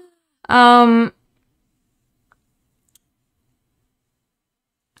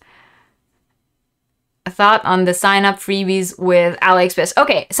 A thought on the sign up freebies with AliExpress.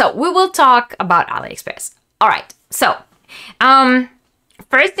 Okay, so we will talk about AliExpress. All right, so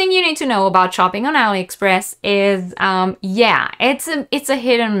first thing you need to know about shopping on AliExpress is yeah, it's a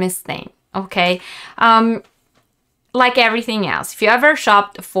hit and miss thing. Okay, like everything else, if you ever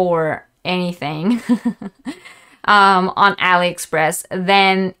shopped for anything on AliExpress,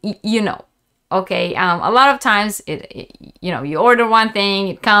 then you know. Okay, a lot of times you know, you order one thing,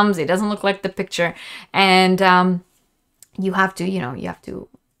 it comes, it doesn't look like the picture, and you have to, you know, you have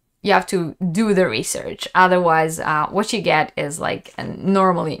to do the research. Otherwise, what you get is like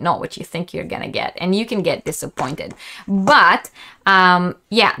normally not what you think you're gonna get, and you can get disappointed. But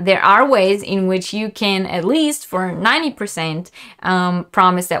yeah, there are ways in which you can, at least for 90%,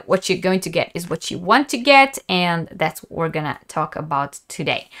 promise that what you're going to get is what you want to get, and that's what we're gonna talk about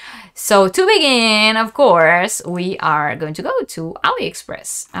today. So to begin, of course, we are going to go to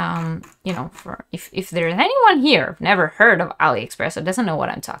AliExpress. You know, for if there's anyone here who've never heard of AliExpress or doesn't know what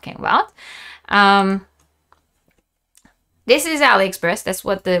I'm talking about, this is AliExpress. That's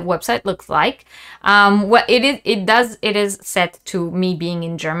what the website looks like. What it is set to me being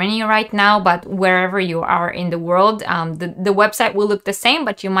in Germany right now, but wherever you are in the world, the website will look the same,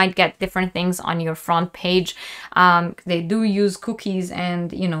 but you might get different things on your front page. They do use cookies,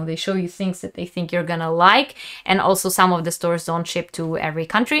 and you know, they show you things that they think you're gonna like, and also some of the stores don't ship to every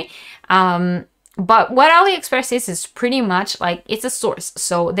country. But what AliExpress is pretty much like, it's a source.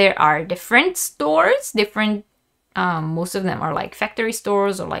 So there are different stores, most of them are like factory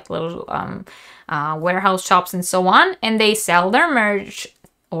stores or like little warehouse shops and so on, and they sell their merch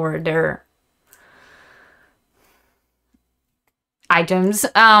or their items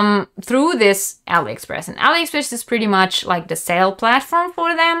through this AliExpress. And AliExpress is pretty much like the sale platform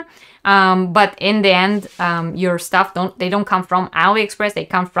for them. But in the end, your stuff they don't come from AliExpress, they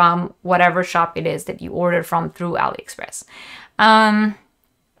come from whatever shop it is that you order from through AliExpress.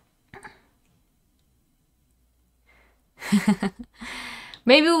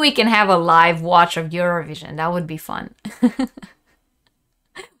 Maybe we can have a live watch of Eurovision. That would be fun.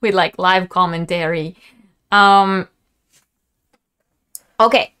 With like live commentary.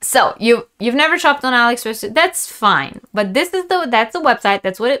 Okay, so you've never shopped on AliExpress. That's fine. But that's the website.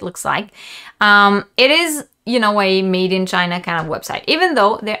 That's what it looks like. It is, you know, a made in China kind of website. Even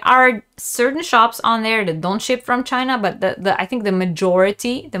though there are certain shops on there that don't ship from China, but I think the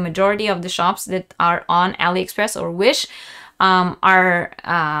majority of the shops that are on AliExpress or Wish are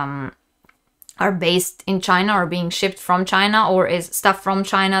based in China or being shipped from China, or is stuff from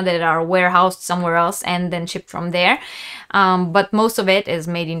China that are warehoused somewhere else and then shipped from there. But most of it is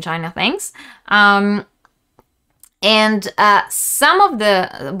made in China things. And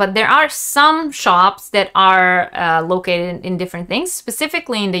but there are some shops that are located in different things,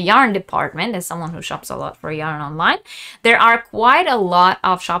 specifically in the yarn department. As someone who shops a lot for yarn online, there are quite a lot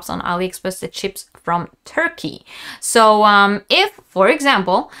of shops on AliExpress that ships from Turkey. So if, for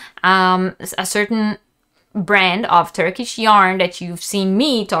example, a certain brand of Turkish yarn that you've seen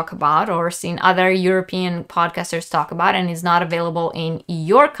me talk about or seen other European podcasters talk about and is not available in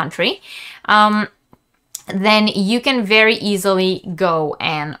your country, then you can very easily go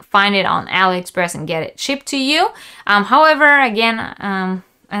and find it on AliExpress and get it shipped to you. However, again,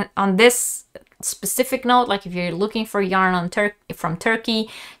 on this specific note, like if you're looking for yarn from Turkey,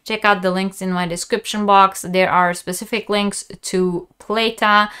 check out the links in my description box. There are specific links to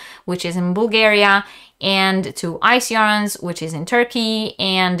Pleta, which is in Bulgaria, and to Ice Yarns, which is in Turkey,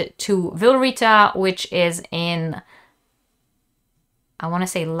 and to Vilrita, which is in, I want to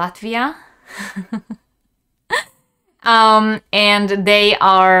say, Latvia. And they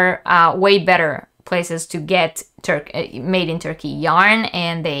are way better places to get made in Turkey yarn,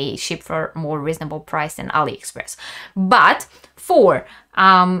 and they ship for more reasonable price than AliExpress. But for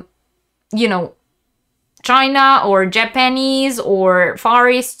you know, China or Japanese or Far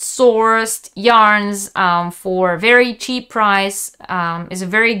East sourced yarns for very cheap price is a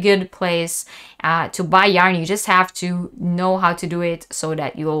very good place to buy yarn. You just have to know how to do it so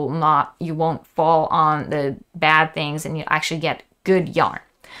that you won't fall on the bad things and you actually get good yarn.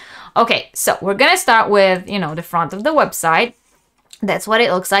 Okay, so we're gonna start with, you know, the front of the website. That's what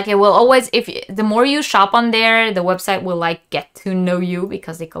it looks like. It will always, the more you shop on there, the website will like get to know you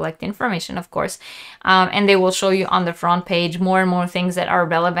because they collect information, of course. And they will show you on the front page more and more things that are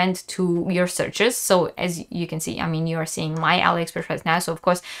relevant to your searches. So as you can see, I mean, you are seeing my AliExpress right now. So of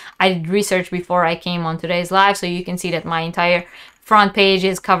course, I did research before I came on today's live. So you can see that my entire front page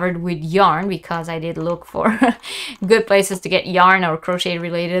is covered with yarn because I did look for good places to get yarn or crochet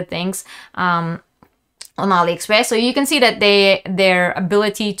related things. On AliExpress. So you can see that their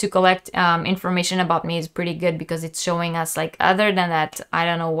ability to collect information about me is pretty good because it's showing us, like, other than that, I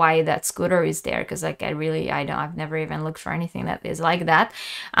don't know why that scooter is there, because like I've never even looked for anything that is like that.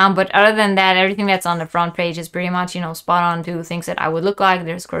 But other than that, everything that's on the front page is pretty much, you know, spot on to things that I would look like.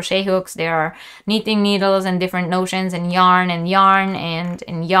 There's crochet hooks, there are knitting needles and different notions, and yarn and yarn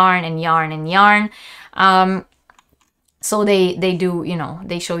and yarn and yarn and yarn. So they do, you know,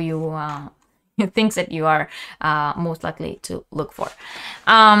 they show you things that you are most likely to look for.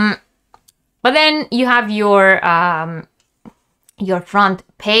 But then you have your front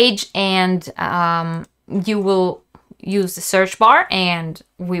page, and you will use the search bar, and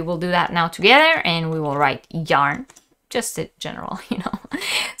we will do that now together, and we will write yarn, just in general, you know,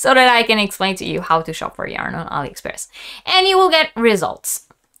 so that I can explain to you how to shop for yarn on AliExpress, and you will get results.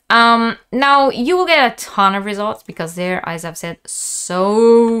 Now you will get a ton of results because there, as I've said,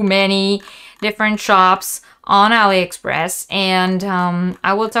 so many different shops on AliExpress, and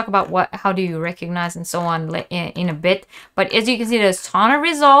I will talk about how do you recognize and so on in a bit. But as you can see, there's a ton of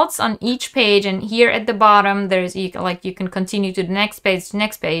results on each page, and here at the bottom there's you can continue to the next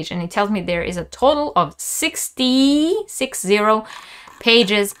page, and it tells me there is a total of 60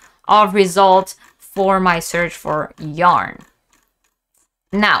 pages of results for my search for yarn.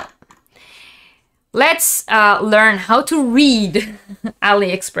 Now, let's learn how to read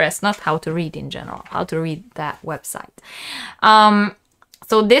AliExpress, not how to read in general, how to read that website.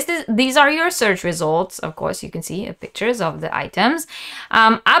 So these are your search results. Of course, you can see pictures of the items.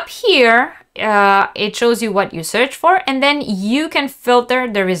 Up here, it shows you what you search for, and then you can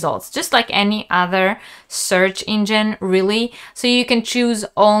filter the results just like any other search engine, really. So you can choose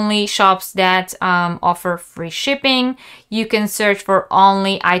only shops that offer free shipping. You can search for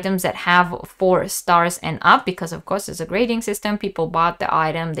only items that have 4 stars and up, because of course it's a grading system. People bought the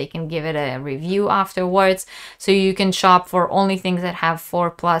item, they can give it a review afterwards. So you can shop for only things that have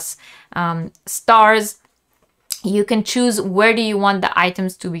 4+ stars. You can choose where do you want the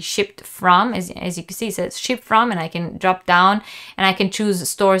items to be shipped from. As you can see, it says ship from, and I can drop down and I can choose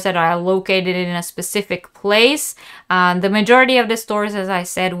stores that are located in a specific place. The majority of the stores, as I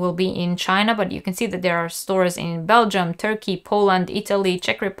said, will be in China, but you can see that there are stores in Belgium, Turkey, Poland, Italy,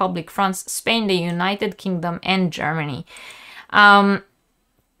 Czech Republic, France, Spain, the United Kingdom, and Germany.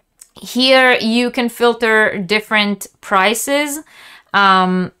 Here you can filter different prices.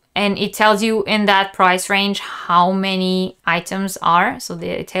 And it tells you in that price range how many items are. So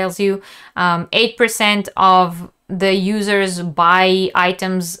it tells you 8% of the users buy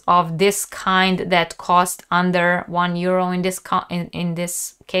items of this kind that cost under €1 in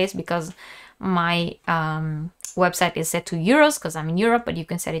this case, because my website is set to euros because I'm in Europe, but you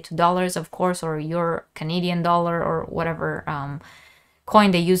can set it to dollars, of course, or your Canadian dollar or whatever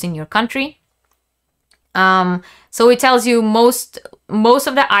coin they use in your country. So it tells you most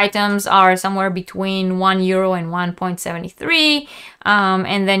of the items are somewhere between €1 and 1.73,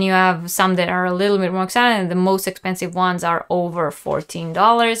 and then you have some that are a little bit more expensive, and the most expensive ones are over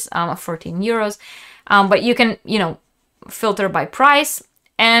 $14, 14 euros. But you can, you know, filter by price,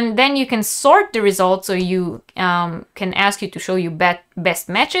 and then you can sort the results. So you can ask you to show you best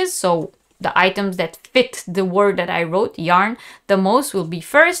matches. So the items that fit the word that I wrote, yarn, the most will be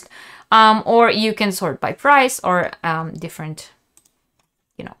first. Or you can sort by price or different,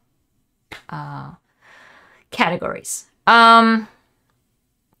 you know, categories.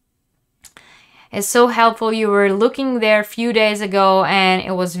 It's so helpful. You were looking there a few days ago and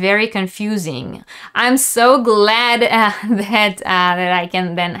it was very confusing. I'm so glad that I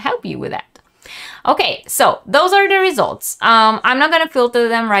can then help you with that. Okay, so those are the results. I'm not going to filter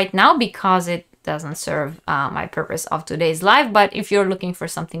them right now because it doesn't serve my purpose of today's live, but if you're looking for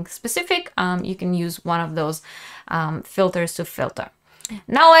something specific, you can use one of those filters to filter.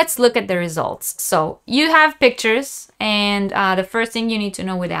 Now let's look at the results. So you have pictures, and the first thing you need to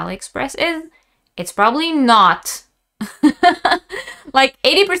know with AliExpress is it's probably not like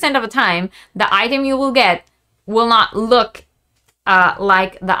 80% of the time, the item you will get will not look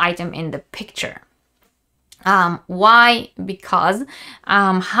like the item in the picture. Why? Because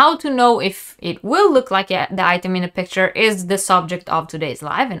how to know if it will look like the item in the picture is the subject of today's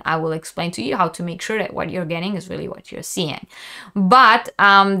live, and I will explain to you how to make sure that what you're getting is really what you're seeing. But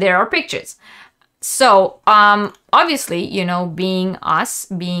there are pictures. So obviously, you know, being us,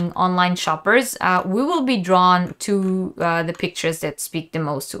 being online shoppers, we will be drawn to the pictures that speak the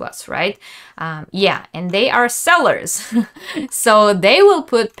most to us, right? Yeah, and they are sellers. So they will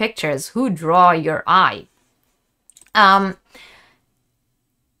put pictures who draw your eye.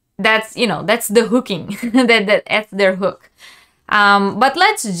 That's, you know, that's the hooking. That's their hook. But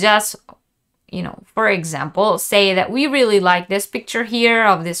let's just, you know, for example, say that we really like this picture here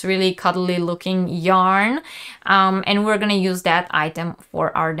of this really cuddly looking yarn, and we're going to use that item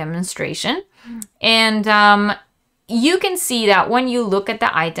for our demonstration. And you can see that when you look at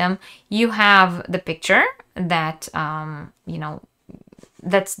the item, you have the picture that, you know,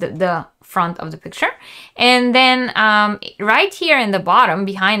 that's the front of the picture. And then right here in the bottom,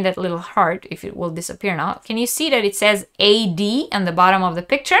 behind that little heart, if it will disappear now, can you see that it says AD on the bottom of the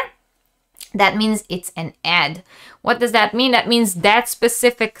picture? That means it's an ad. What does that mean? That means that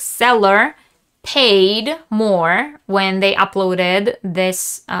specific seller paid more when they uploaded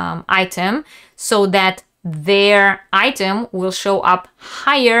this item so that their item will show up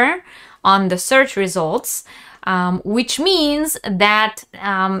higher on the search results, which means that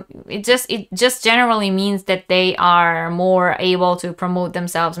it just generally means that they are more able to promote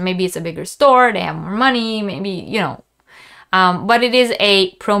themselves. Maybe it's a bigger store, they have more money, maybe, you know, but it is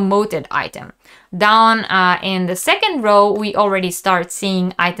a promoted item. Down in the second row, we already start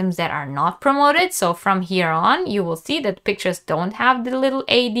seeing items that are not promoted. So from here on, you will see that pictures don't have the little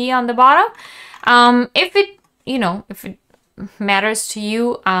AD on the bottom. If it, you know, if it matters to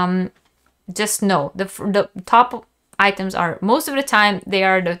you, just know the top items are, most of the time, they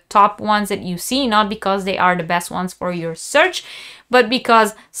are the top ones that you see, not because they are the best ones for your search, but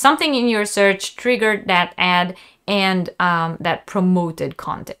because something in your search triggered that ad and that promoted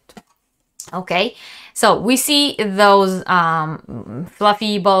content. Okay, so we see those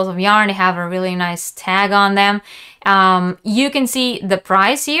fluffy balls of yarn. They have a really nice tag on them. You can see the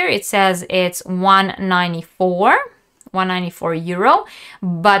price here. It says it's 194 euro,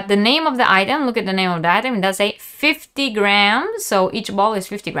 but the name of the item, look at the name of the item, it does say 50 grams, so each ball is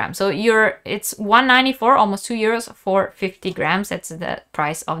 50 grams. So it's 194, almost 2 euros for 50 grams. That's the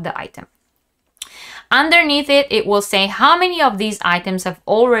price of the item. Underneath it, it will say how many of these items have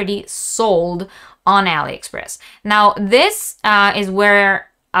already sold on AliExpress. Now, this is where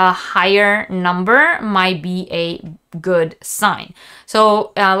a higher number might be a good sign.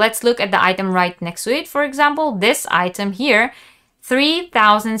 So let's look at the item right next to it. For example, this item here,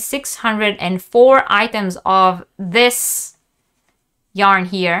 3,604 items of this yarn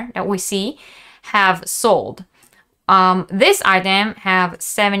here that we see have sold. This item have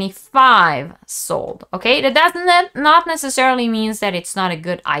 75 sold. Okay, that doesn't not necessarily means that it's not a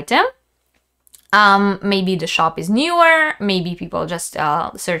good item. Maybe the shop is newer, maybe people just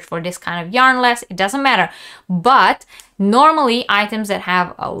search for this kind of yarn less, it doesn't matter. But normally items that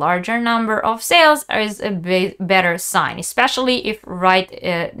have a larger number of sales is a better sign, especially if right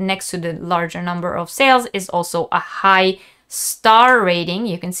next to the larger number of sales is also a high star rating.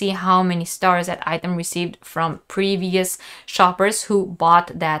 You can see how many stars that item received from previous shoppers who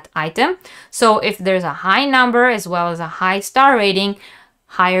bought that item. So if there's a high number as well as a high star rating,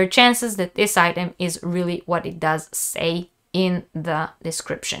 higher chances that this item is really what it does say in the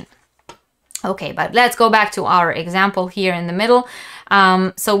description. Okay, but let's go back to our example here in the middle.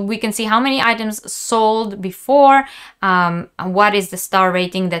 So we can see how many items sold before, what is the star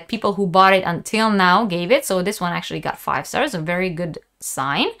rating that people who bought it until now gave it. So this one actually got 5 stars, a very good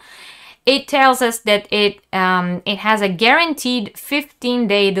sign. it tells us that it has a guaranteed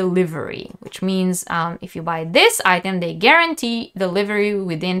 15-day delivery, which means if you buy this item, they guarantee delivery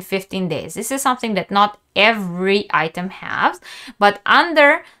within 15 days. This is something that not every item has, but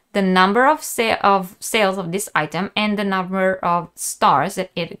under the number of sales of this item and the number of stars that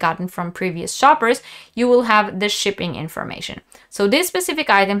it gotten from previous shoppers, you will have the shipping information. So this specific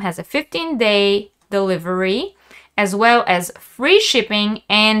item has a 15-day delivery, as well as free shipping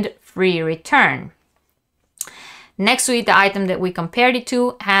and free return. Next to it, the item that we compared it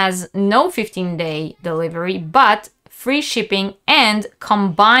to has no 15-day delivery, but free shipping and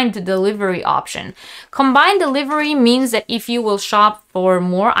combined delivery option. Combined delivery means that if you will shop for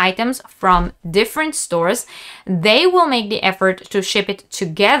more items from different stores, they will make the effort to ship it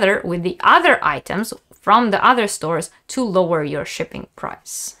together with the other items from the other stores to lower your shipping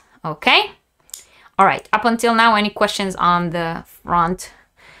price. Okay? All right, up until now, any questions on the front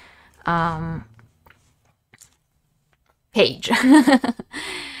page?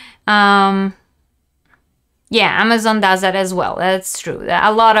 Yeah, Amazon does that as well. That's true.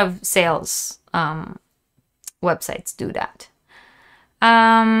 A lot of sales websites do that.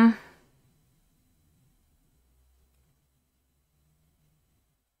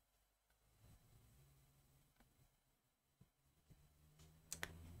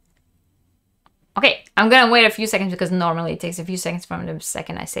 Okay, I'm gonna wait a few seconds because normally it takes a few seconds from the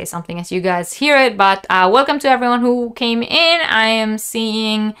second I say something as you guys hear it. But welcome to everyone who came in. I am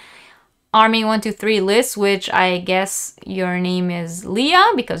seeing Army 123 list, which I guess your name is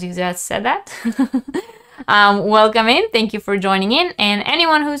Leah because you just said that. Welcome in. Thank you for joining in. And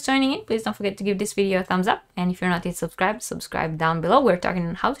anyone who's joining in, please don't forget to give this video a thumbs up. And if you're not yet subscribed, subscribe down below. We're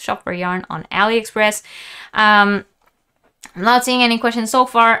talking how to shop for yarn on AliExpress. I'm not seeing any questions so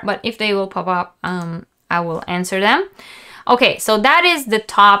far, but if they will pop up, I will answer them. Okay, so that is the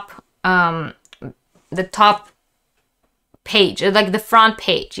top page, like the front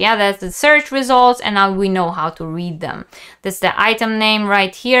page. Yeah, that's the search results, and now we know how to read them. That's the item name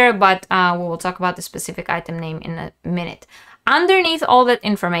right here, but we will talk about the specific item name in a minute. Underneath all that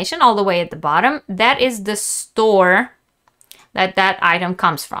information, all the way at the bottom, that is the store that item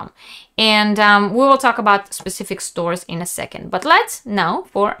comes from. And we will talk about specific stores in a second. But let's now,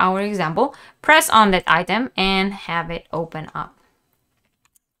 for our example, press on that item and have it open up.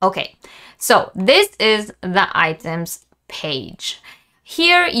 Okay, so this is the items page.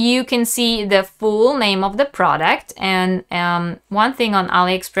 Here you can see the full name of the product, and one thing on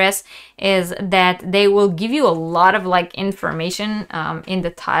AliExpress is that they will give you a lot of like information in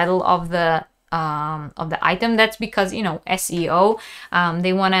the title of the item. That's because, you know, SEO,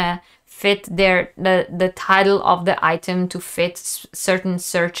 they want to fit the title of the item to fit certain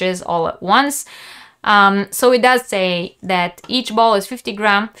searches all at once. So it does say that each ball is 50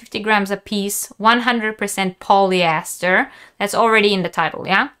 grams a piece, 100% polyester. That's already in the title,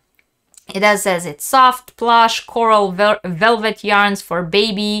 yeah? It does says it's soft, plush, coral, velvet yarns for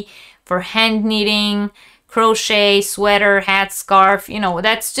baby, for hand knitting, crochet, sweater, hat, scarf. You know,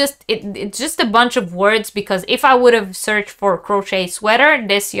 that's just, it's just a bunch of words, because if I would have searched for crochet sweater,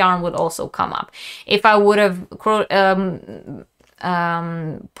 this yarn would also come up. If I would have put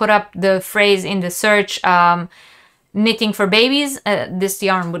up the phrase in the search, knitting for babies, this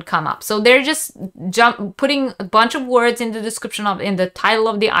yarn would come up. So they're just putting a bunch of words in the description in the title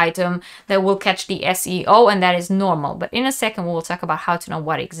of the item that will catch the SEO, and that is normal. But in a second, we'll talk about how to know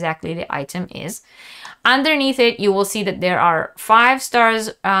what exactly the item is. Underneath it, you will see that there are 5 stars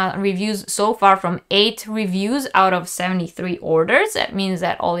reviews so far from 8 reviews out of 73 orders. That means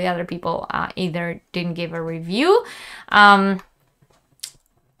that all the other people either didn't give a review,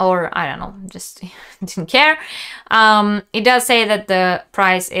 or I don't know, just didn't care. It does say that the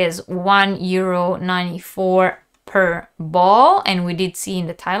price is €1.94 per ball, and we did see in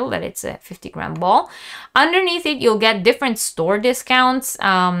the title that it's a 50-gram ball. Underneath it, you'll get different store discounts.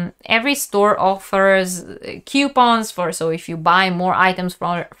 Every store offers coupons for, so if you buy more items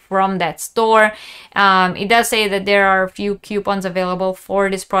from that store, it does say that there are a few coupons available for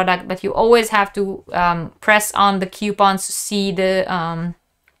this product, but you always have to press on the coupons to see the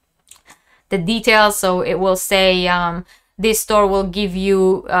details. So it will say this store will give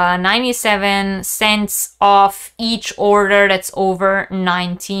you 97 cents off each order that's over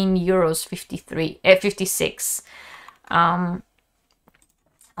 €19.56.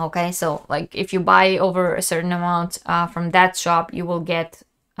 Okay, so like if you buy over a certain amount from that shop, you will get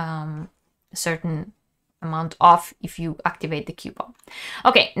a certain amount off if you activate the coupon.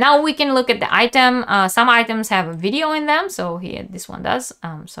 Okay, now we can look at the item. Some items have a video in them, so here this one does.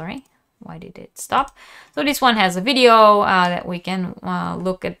 Sorry. why did it stop? So this one has a video that we can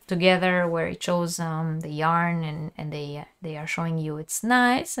look at together, where it shows the yarn, and they are showing you it's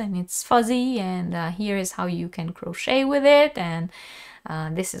nice and it's fuzzy, and here is how you can crochet with it, and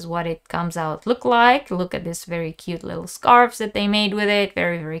this is what it comes out look like. Look at this very cute little scarves that they made with it.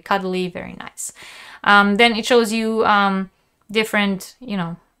 Very, very cuddly, very nice. Then it shows you different, you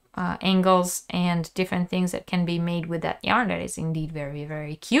know, angles and different things that can be made with that yarn. That is indeed very,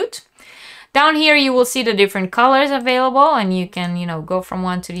 very cute. Down here you will see the different colors available, and you can, you know, go from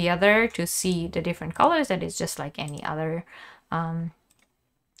one to the other to see the different colors. That is just like any other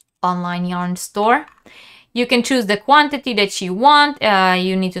online yarn store. You can choose the quantity that you want.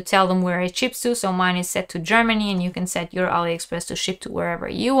 You need to tell them where it ships to. So mine is set to Germany, and you can set your AliExpress to ship to wherever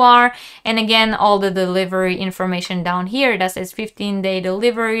you are. And again, all the delivery information down here, that says 15-day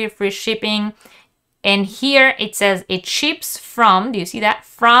delivery, free shipping. And here it says it ships from, do you see that?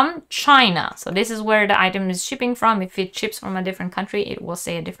 From China. So this is where the item is shipping from. If it ships from a different country, it will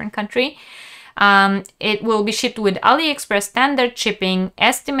say a different country. It will be shipped with AliExpress standard shipping,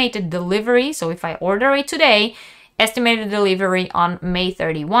 estimated delivery. So if I order it today, estimated delivery on May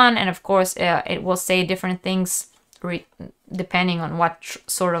 31. And of course, it will say different things depending on what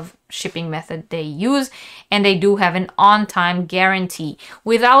sort of shipping method they use. And they do have an on-time guarantee.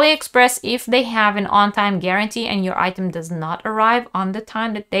 With AliExpress, if they have an on-time guarantee and your item does not arrive on the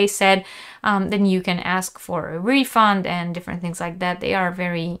time that they said, then you can ask for a refund and different things like that. They are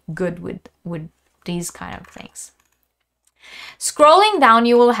very good with these kind of things. Scrolling down,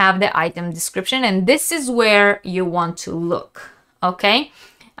 you will have the item description, and this is where you want to look, okay?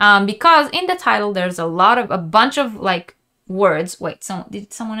 Because in the title, there's a bunch of like words. Wait,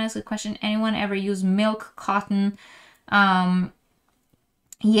 did someone ask a question? Anyone ever use milk cotton? Yeah,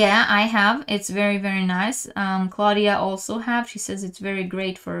 I have. It's very, very nice. Claudia also have. She says it's very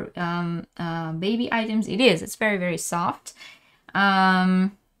great for baby items. It is. It's very, very soft.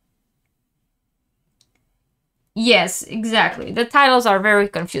 Yes, exactly. The titles are very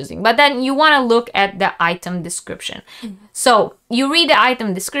confusing, but then you want to look at the item description. So you read the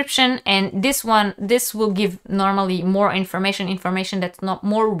item description, and this will give normally more information that's not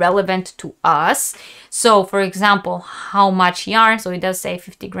more relevant to us. So for example, how much yarn. So it does say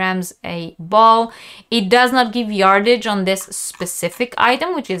 50 grams a ball. It does not give yardage on this specific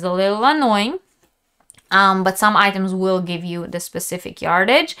item, which is a little annoying. But some items will give you the specific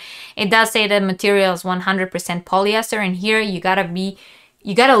yardage. It does say the material is 100% polyester, and here you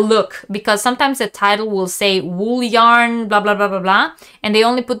gotta look, because sometimes the title will say wool yarn, blah, blah, blah, blah, blah, and they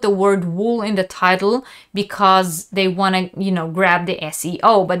only put the word wool in the title because they want to, you know, grab the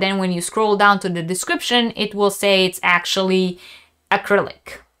SEO. But then when you scroll down to the description, it will say it's actually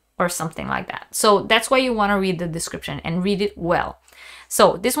acrylic or something like that. So that's why you want to read the description and read it well.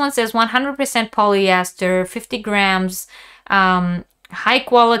 So this one says 100% polyester, 50 grams, high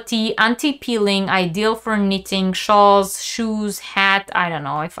quality, anti-peeling, ideal for knitting, shawls, shoes, hat. I don't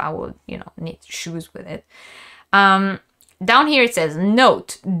know if I would, you know, knit shoes with it. Down here it says,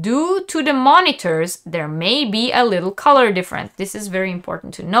 note, due to the monitors, there may be a little color difference. This is very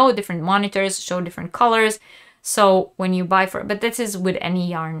important to know. Different monitors show different colors. So when you buy but this is with any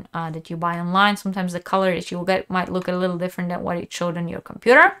yarn that you buy online, sometimes the color that you will get might look a little different than what it showed on your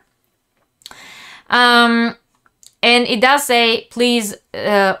computer. And it does say, please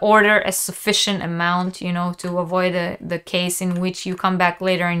order a sufficient amount, you know, to avoid the case in which you come back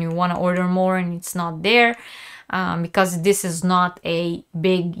later and you want to order more and it's not there. Because this is not a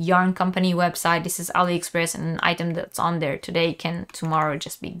big yarn company website. This is AliExpress, and an item that's on there today can tomorrow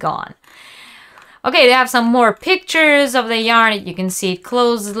just be gone. Okay, they have some more pictures of the yarn. You can see it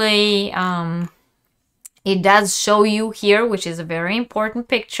closely. It does show you here, which is a very important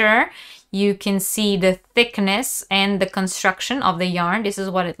picture. You can see the thickness and the construction of the yarn. This is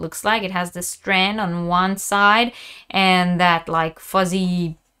what it looks like. It has the strand on one side and that like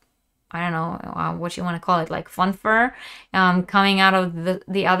fuzzy, I don't know what you want to call it, like fun fur coming out of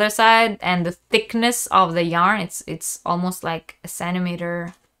the other side. And the thickness of the yarn, it's almost like a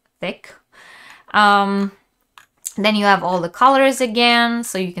centimeter thick. Then you have all the colors again,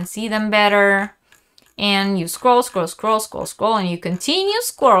 so you can see them better. And you scroll, scroll, scroll, scroll, scroll, and you continue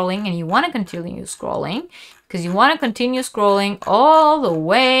scrolling, and you want to continue scrolling because you want to continue scrolling all the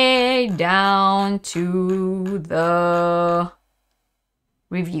way down to the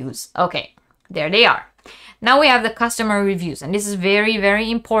reviews. Okay, there they are. Now we have the customer reviews, and this is very, very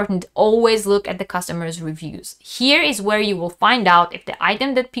important. Always look at the customer's reviews. Here is where you will find out if the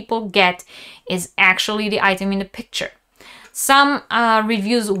item that people get is actually the item in the picture. Some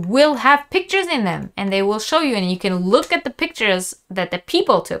reviews will have pictures in them, and they will show you, and you can look at the pictures that the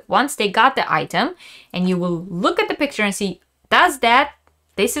people took once they got the item, and you will look at the picture and see,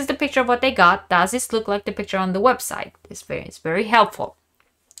 this is the picture of what they got. Does this look like the picture on the website? It's very helpful.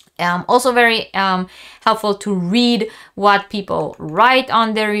 Also very helpful to read what people write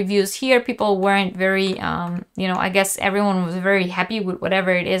on their reviews. Here people weren't very, you know, I guess everyone was very happy with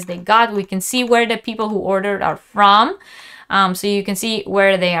whatever it is they got. We can see where the people who ordered are from. So you can see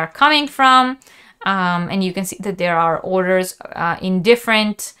where they are coming from. And you can see that there are orders in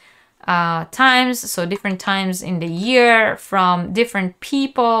different times, so different times in the year from different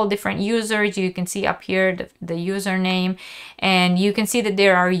people, different users. You can see up here the username, and you can see that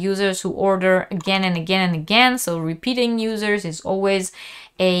there are users who order again and again and again. So repeating users is always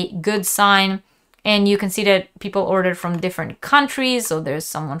a good sign. And you can see that people ordered from different countries. So there's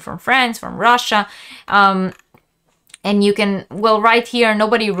someone from France, from Russia. And you can, well, right here,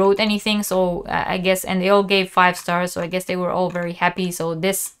 nobody wrote anything, so I guess, and they all gave 5 stars, so I guess they were all very happy. So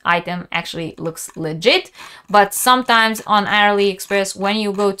this item actually looks legit. But sometimes on AliExpress, when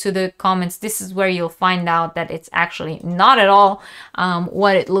you go to the comments, this is where you'll find out that it's actually not at all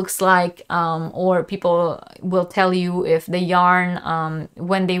what it looks like, or people will tell you if the yarn,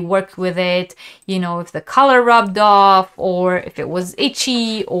 when they worked with it, you know, if the color rubbed off, or if it was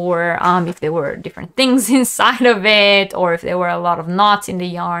itchy, or if there were different things inside of it, or if there were a lot of knots in the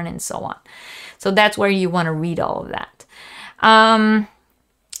yarn and so on. So that's where you want to read all of that.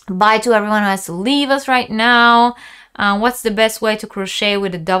 Bye to everyone who has to leave us right now. What's the best way to crochet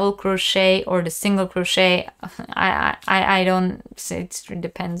with a double crochet or the single crochet? I don't say, it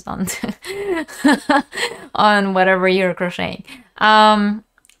depends on on whatever you're crocheting.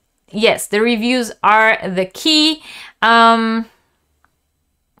 Yes, the reviews are the key.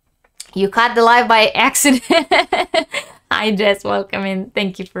 You caught the live by accident. Hi Jess, welcome in.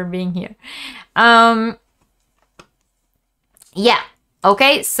 Thank you for being here. Yeah,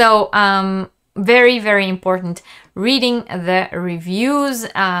 okay, so very, very important. Reading the reviews.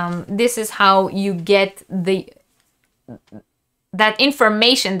 This is how you get that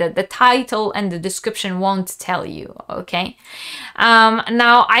information that the title and the description won't tell you, okay?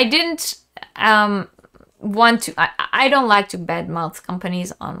 Now, I didn't I don't like to badmouth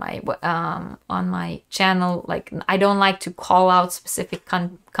companies on my channel. Like, I don't like to call out specific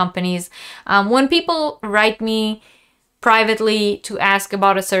companies. When people write me privately to ask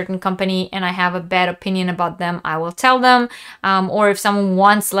about a certain company and I have a bad opinion about them, I will tell them. Or if someone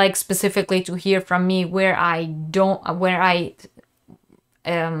wants, like, specifically to hear from me where I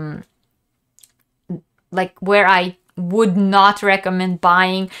would not recommend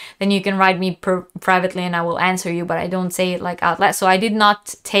buying, then you can write me privately and I will answer you, but I don't say it like out loud. So I did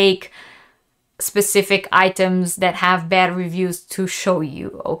not take specific items that have bad reviews to show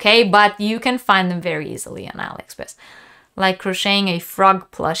you, okay? But you can find them very easily on AliExpress. Like crocheting a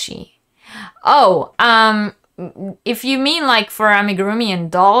frog plushie. Oh, if you mean like for amigurumi and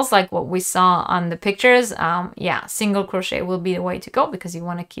dolls, like what we saw on the pictures, yeah, single crochet will be the way to go because you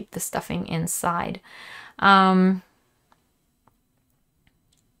want to keep the stuffing inside.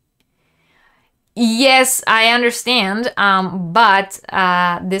 Yes, I understand, but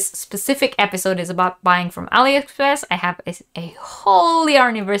this specific episode is about buying from AliExpress. I have a whole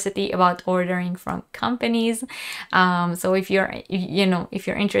Yarniversity about ordering from companies. So if you're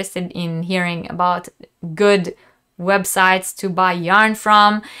interested in hearing about good websites to buy yarn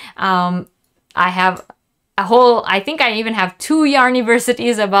from, I have I think I even have 2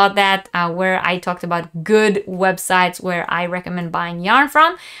 Yarniversities about that, where I talked about good websites where I recommend buying yarn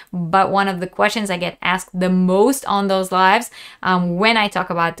from. But one of the questions I get asked the most on those lives, when I talk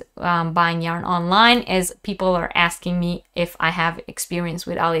about buying yarn online, is people are asking me if I have experience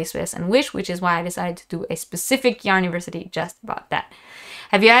with AliExpress and Wish, which is why I decided to do a specific Yarniversity just about that.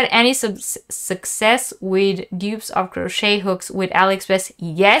 Have you had any success with dupes of crochet hooks with AliExpress?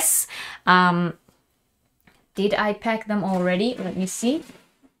 Yes. Did I pack them already? Let me see.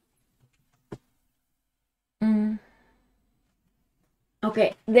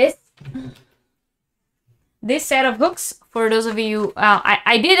 Okay, this set of hooks, for those of you,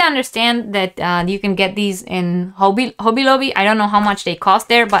 I did understand that you can get these in Hobby Lobby. I don't know how much they cost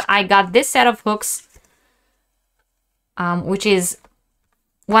there, but I got this set of hooks, which is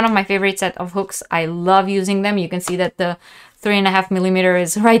one of my favorite set of hooks. I love using them. You can see that the 3.5mm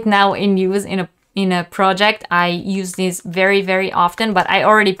is right now in use in a project. I use these very, very often, but I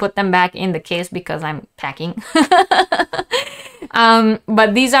already put them back in the case because I'm packing.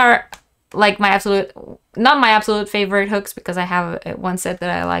 But these are like not my absolute favorite hooks, because I have one set that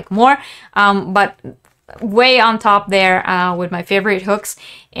I like more. But way on top there with my favorite hooks.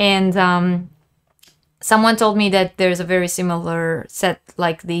 And someone told me that there's a very similar set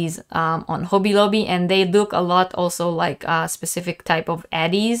like these on Hobby Lobby, and they look a lot also like a specific type of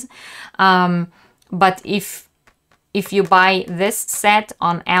eddies. But if you buy this set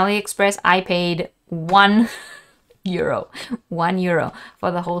on AliExpress, I paid €1. €1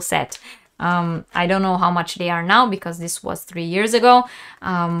 for the whole set. I don't know how much they are now because this was 3 years ago,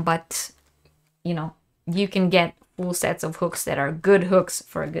 but you know, you can get full sets of hooks that are good hooks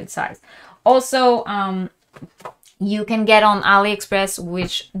for a good size. Also, you can get on AliExpress,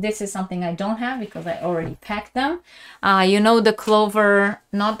 which this is something I don't have because I already packed them. You know, the Clover,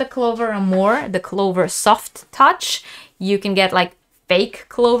 not the Clover Amore, the Clover Soft Touch. You can get like fake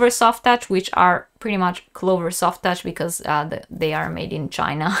Clover Soft Touch, which are pretty much Clover Soft Touch because they are made in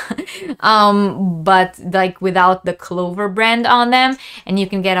China, but like without the Clover brand on them. And you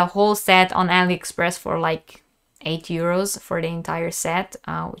can get a whole set on AliExpress for like €8 for the entire set,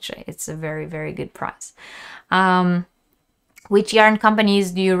 which it's a very, very good price. Which yarn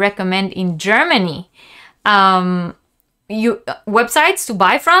companies do you recommend in Germany? Websites to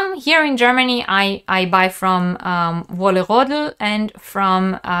buy from? Here in Germany, I buy from Wolle Rodel and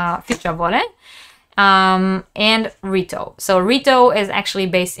from Fischer Wolle. And Rito. So Rito is actually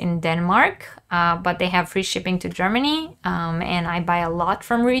based in Denmark, but they have free shipping to Germany, and I buy a lot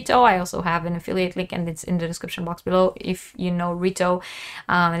from Rito. I also have an affiliate link, and it's in the description box below if you know Rito.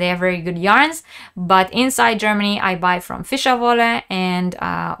 They have very good yarns, but inside Germany I buy from Fischer Wolle and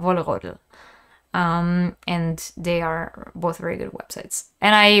Wolle Rodel. And they are both very good websites.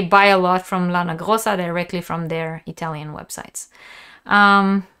 And I buy a lot from Lana Grossa directly from their Italian websites.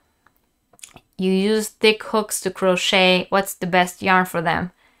 You use thick hooks to crochet. What's the best yarn for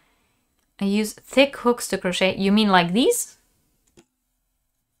them? I use thick hooks to crochet. You mean like these?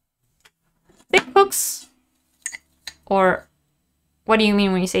 Thick hooks? Or what do you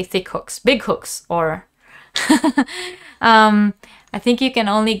mean when you say thick hooks? Big hooks? Or I think you can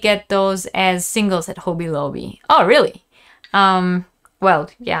only get those as singles at Hobby Lobby. Oh, really? Well,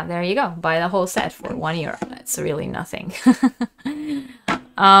 yeah, there you go. Buy the whole set for €1. That's really nothing.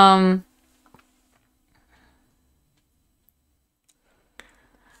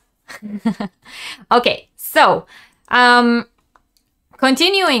 Okay, so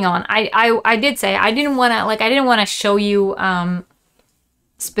continuing on, I did say I didn't want to show you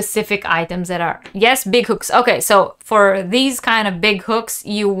specific items that are, yes, big hooks. Okay, so for these kind of big hooks,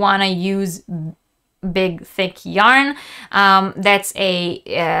 you want to use big thick yarn. That's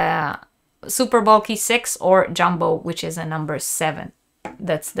a super bulky 6 or jumbo, which is a number 7.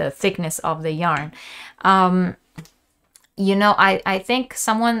 That's the thickness of the yarn. You know, I think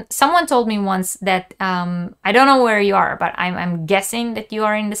someone told me once that, I don't know where you are, but I'm guessing that you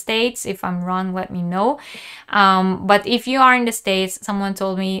are in the States. If I'm wrong, let me know. But if you are in the States, someone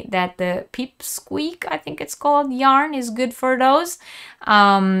told me that the Peep Squeak, I think it's called, yarn is good for those.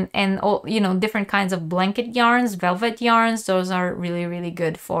 And all, you know, different kinds of blanket yarns, velvet yarns, those are really, really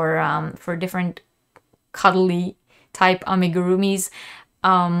good for different cuddly type amigurumis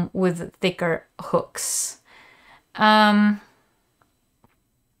with thicker hooks. The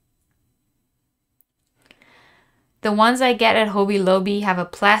ones I get at Hobby Lobby have a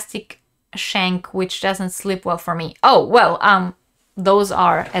plastic shank which doesn't slip well for me. Oh, well, those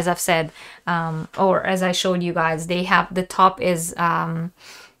are, as I've said, or as I showed you guys, they have, the top is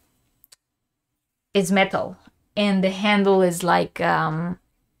metal and the handle is like,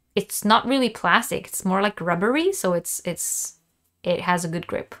 it's not really plastic, it's more like rubbery, so it has a good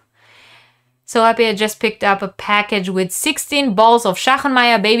grip. So happy I just picked up a package with 16 balls of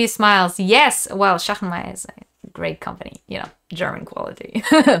Schachenmeier Baby Smiles. Yes, well, Schachenmeier is a great company, you know, German quality.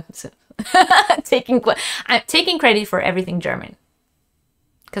 So, I'm taking credit for everything German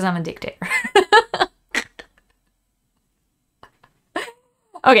because I'm a dictator.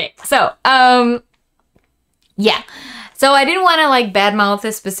 Okay, so yeah. So I didn't want to like badmouth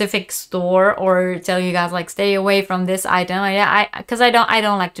a specific store or tell you guys like stay away from this item. Because I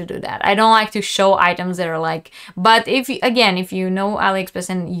don't like to do that. I don't like to show items that are like. But if you, again, if you know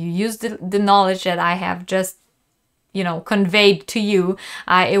AliExpress and you use the knowledge that I have just, you know, conveyed to you,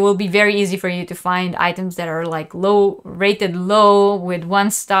 it will be very easy for you to find items that are like rated low with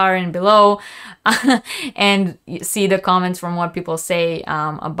 1 star and below, and see the comments from what people say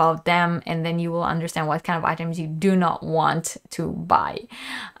about them, and then you will understand what kind of items you do not want to buy.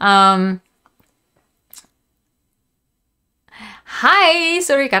 Hi,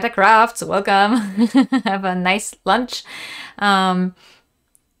 Surikata Crafts, welcome. Have a nice lunch.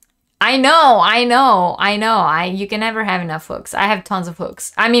 I know. You can never have enough hooks. I have tons of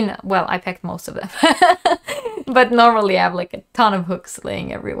hooks. I mean, well, I packed most of them. But normally I have like a ton of hooks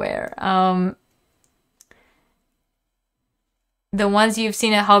laying everywhere. The ones you've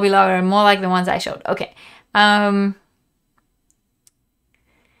seen at Hobby Lobby are more like the ones I showed. Okay. All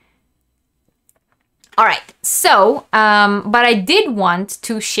right. So, but I did want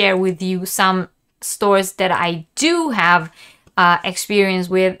to share with you some stores that I do have experience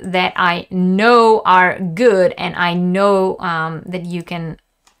with, that I know are good, and I know that you can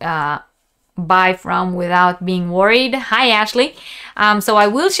buy from without being worried. Hi, Ashley. So I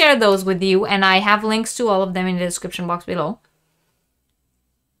will share those with you, and I have links to all of them in the description box below.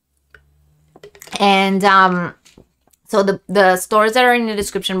 And so the stores that are in the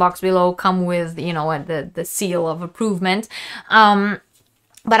description box below come with, you know, the seal of approval.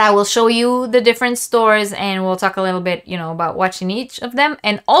 But I will show you the different stores, and we'll talk a little bit, you know, about what's in each of them.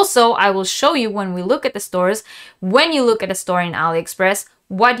 And also I will show you, when we look at the stores, when you look at a store in AliExpress,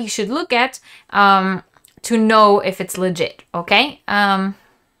 what you should look at to know if it's legit, okay? How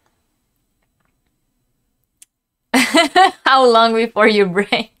long before you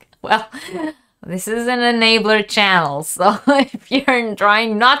break? Well, this is an enabler channel, so if you're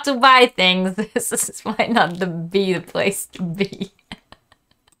trying not to buy things, this might not be the place to be.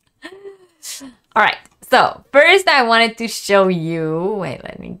 All right, so first I wanted to show you, wait,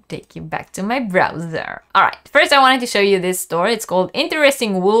 let me take you back to my browser. All right, first I wanted to show you this store. It's called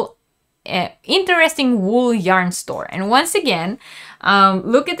Interesting Wool Yarn Store. And once again,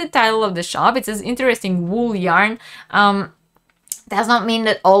 look at the title of the shop. It says Interesting Wool Yarn. Does not mean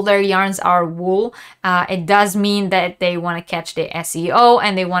that all their yarns are wool. It does mean that they want to catch the SEO,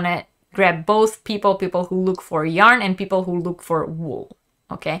 and they want to grab both people who look for yarn and people who look for wool.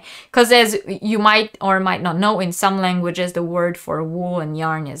 Okay, because as you might or might not know, in some languages the word for wool and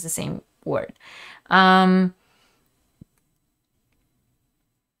yarn is the same word. Hobby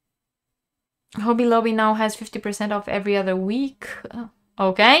Lobby now has 50% off every other week.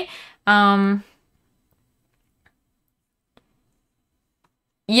 Okay.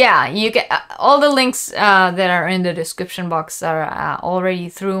 Yeah, you get all the links that are in the description box are already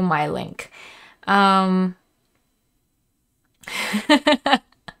through my link.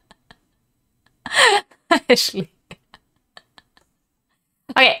 Ashley.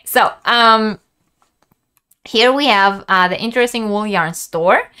 Okay, so here we have the Interesting Wool Yarn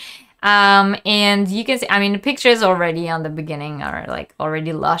Store. And you can see, I mean, the pictures already on the beginning are like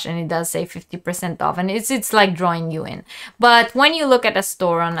already lush, and it does say 50% off, and it's like drawing you in. But when you look at a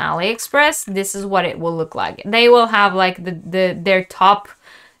store on AliExpress, this is what it will look like. They will have like their top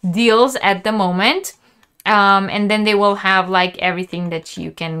deals at the moment. And then they will have like everything that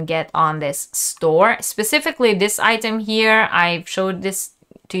you can get on this store. Specifically this item here, I've showed this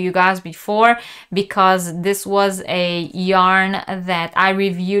to you guys before because this was a yarn that I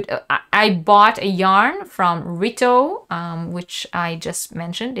reviewed. I bought a yarn from Rito, which I just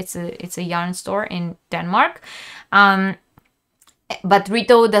mentioned. It's a yarn store in Denmark. But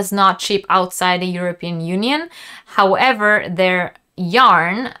Rito does not ship outside the European Union. However, their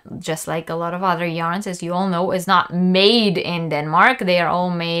yarn, just like a lot of other yarns, as you all know, is not made in Denmark. They are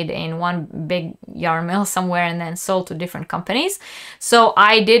all made in one big yarn mill somewhere and then sold to different companies. So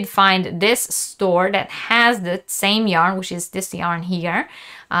I did find this store that has the same yarn, which is this yarn here.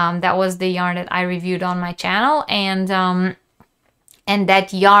 That was the yarn that I reviewed on my channel, and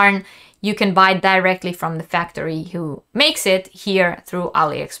that yarn you can buy directly from the factory who makes it here through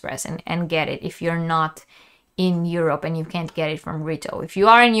AliExpress and get it if you're not in Europe and you can't get it from Rito. If you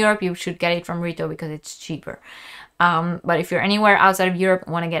are in Europe, you should get it from Rito because it's cheaper. But if you're anywhere outside of Europe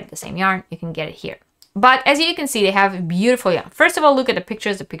and want to get the same yarn, you can get it here. But as you can see, they have beautiful yarn. First of all, look at the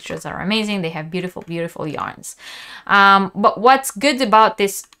pictures. The pictures are amazing. They have beautiful, beautiful yarns. But what's good about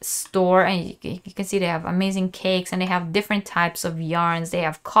this store, and you can see they have amazing cakes, and they have different types of yarns. They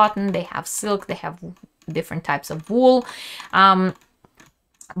have cotton, they have silk, they have different types of wool.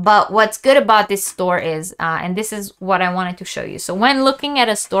 But what's good about this store is, and this is what I wanted to show you. So when looking at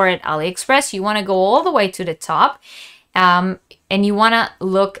a store at AliExpress, you want to go all the way to the top, and you want to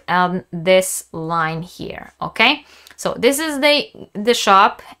look at this line here, okay? So this is the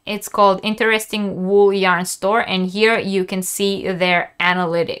shop. It's called Interesting Wool Yarn Store, and here you can see their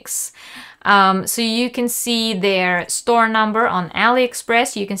analytics. So you can see their store number on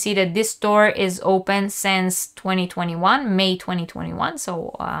AliExpress. You can see that this store is open since 2021, May 2021,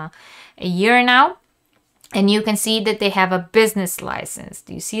 so a year now. And you can see that they have a business license.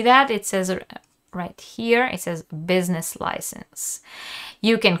 Do you see that? It says right here. It says business license.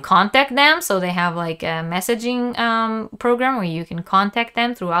 You can contact them, so they have like a messaging program where you can contact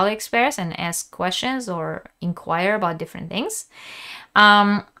them through AliExpress and ask questions or inquire about different things.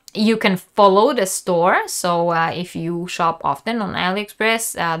 You can follow the store, so if you shop often on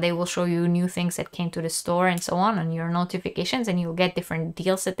AliExpress, they will show you new things that came to the store and so on your notifications, and you'll get different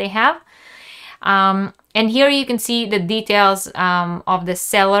deals that they have. And here you can see the details of the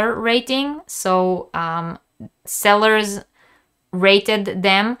seller rating. So sellers rated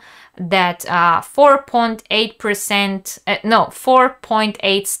them that 4.8%, no,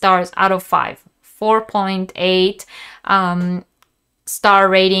 4.8 stars out of 5. 4.8 star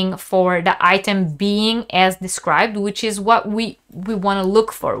rating for the item being as described, which is what we want to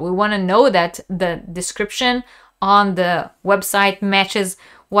look for. We want to know that the description on the website matches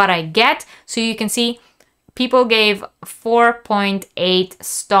what I get. So you can see people gave 4.8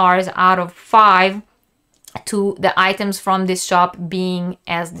 stars out of 5 to the items from this shop being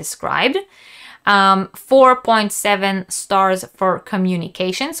as described. 4.7 stars for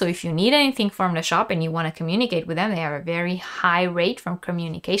communication. So if you need anything from the shop and you want to communicate with them, they have a very high rate from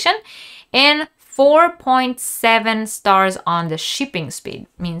communication. And 4.7 stars on the shipping speed.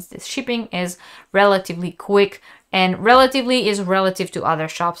 Means the shipping is relatively quick, and relatively is relative to other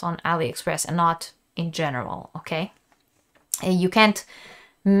shops on AliExpress and not in general, okay? You can't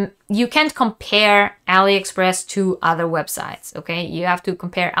compare AliExpress to other websites, okay? You have to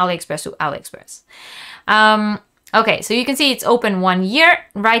compare AliExpress to AliExpress. Okay, so you can see it's open 1 year.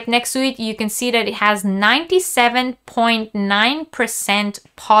 Right next to it, you can see that it has 97.9%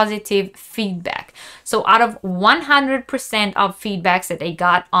 positive feedback. So out of 100% of feedbacks that they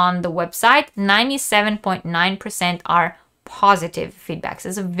got on the website, 97.9% are positive feedbacks.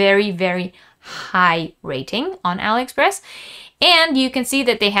 It's a very, very high rating on AliExpress. And you can see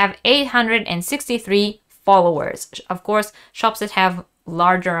that they have 863 followers. Of course, shops that have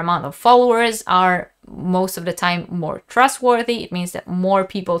larger amount of followers are most of the time more trustworthy. It means that more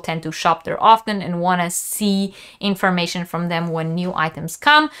people tend to shop there often and want to see information from them when new items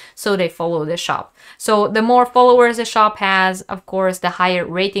come, so they follow the shop. So the more followers a shop has, of course, the higher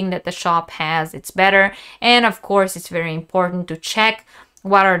rating that the shop has, it's better. And of course, it's very important to check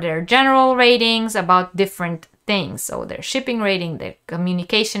what are their general ratings about different things. So their shipping rating, their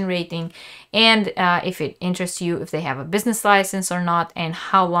communication rating, and if it interests you, if they have a business license or not, and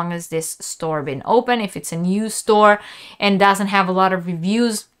how long has this store been open. If it's a new store and doesn't have a lot of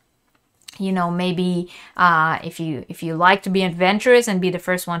reviews, you know, maybe if you like to be adventurous and be the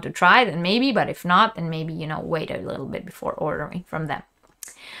first one to try, then maybe, but if not, then maybe, you know, wait a little bit before ordering from them.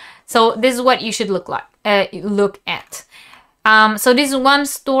 So this is what you should look at. So this is one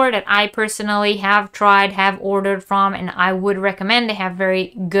store that I personally have tried, have ordered from, and I would recommend. They have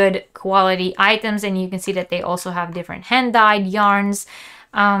very good quality items, and you can see that they also have different hand-dyed yarns.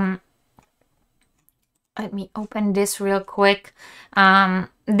 Let me open this real quick.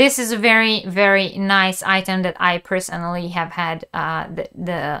 This is a very, very nice item that I personally have had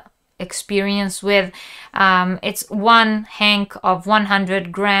the experience with. It's one hank of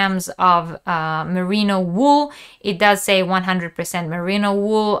 100 grams of merino wool. It does say 100% merino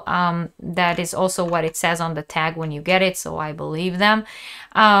wool. That is also what it says on the tag when you get it, so I believe them.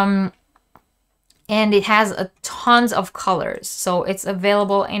 And it has tons of colors, so it's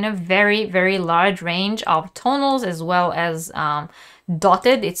available in a very, very large range of tonals as well as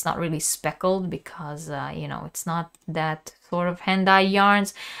dotted. It's not really speckled because you know, it's not that sort of hand-dye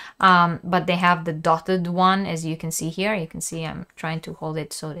yarns, but they have the dotted one, as you can see here. You can see I'm trying to hold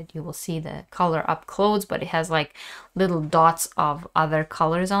it so that you will see the color up close, but it has like little dots of other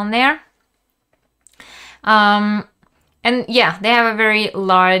colors on there. And yeah, they have a very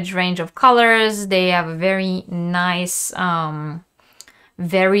large range of colors. They have a very nice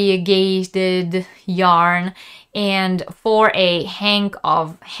variegated yarn, and for a hank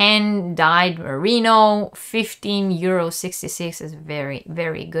of hand-dyed merino, €15.66 is very,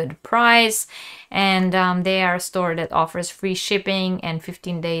 very good price. And they are a store that offers free shipping and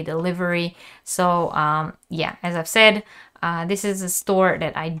 15-day delivery. So yeah, as I've said, this is a store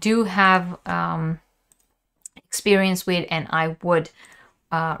that I do have experience with, and I would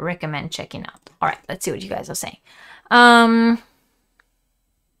recommend checking out. All right, let's see what you guys are saying.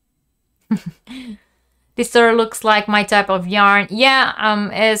 This store looks like my type of yarn. Yeah,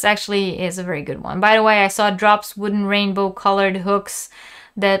 is a very good one. By the way, I saw Drops wooden rainbow colored hooks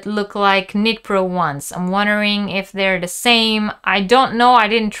that look like Knit Pro ones. I'm wondering if they're the same. I don't know. I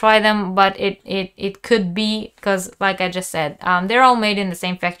didn't try them, but it could be, because like I just said, they're all made in the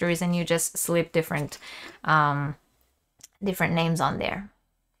same factories, and you just slip different different names on there.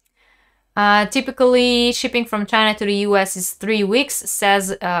 Typically, shipping from China to the US is 3 weeks,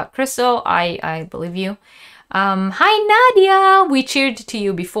 says Crystal. I believe you. Hi, Nadia! We cheered to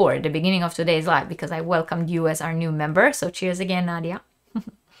you before the beginning of today's live because I welcomed you as our new member. So cheers again, Nadia.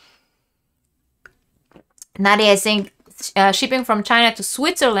 Nadia is saying shipping from China to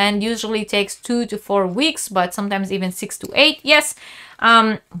Switzerland usually takes 2 to 4 weeks, but sometimes even 6 to 8. Yes.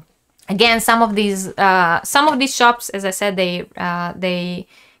 Again, some of these shops, as I said, they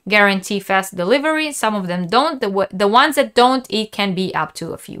guarantee fast delivery. Some of them don't. The ones that don't, it can be up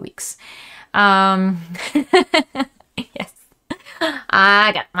to a few weeks. Yes,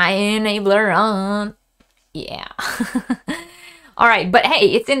 I got my enabler on. Yeah. All right, but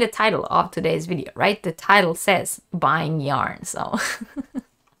hey, it's in the title of today's video, right? The title says buying yarn, so.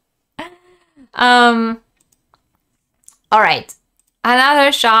 All right.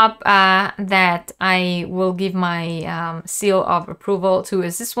 Another shop that I will give my seal of approval to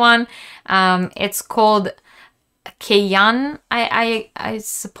is this one. It's called Kayan, I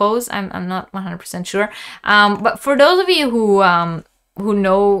suppose. I'm not 100% sure. But for those of you who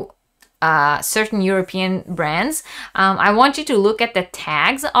know certain European brands, I want you to look at the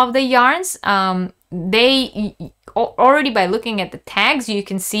tags of the yarns. They already, by looking at the tags, you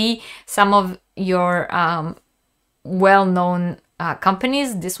can see some of your well-known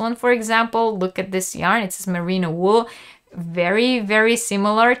companies. This one, for example, look at this yarn. It says merino wool. Very, very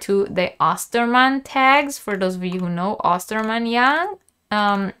similar to the Ostermann tags, for those of you who know Ostermann yarn.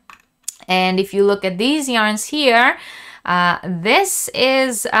 And if you look at these yarns here, this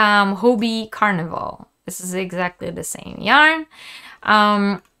is Hobby Carnival. This is exactly the same yarn.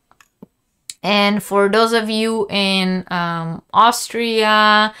 And for those of you in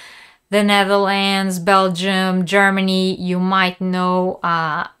Austria, the Netherlands, Belgium, Germany, you might know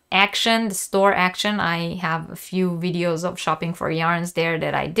Action, the store Action. I have a few videos of shopping for yarns there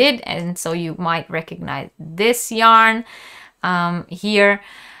that I did, and so you might recognize this yarn here.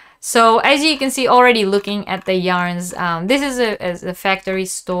 So as you can see already looking at the yarns, this is a factory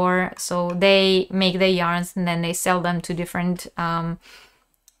store, so they make the yarns and then they sell them to different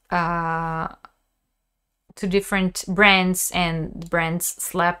brands, and brands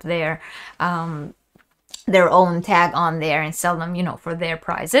slap their own tag on there and sell them, you know, for their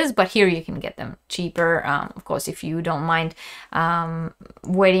prices. But here you can get them cheaper, of course, if you don't mind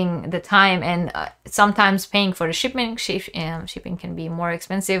waiting the time and sometimes paying for the shipping. Shipping can be more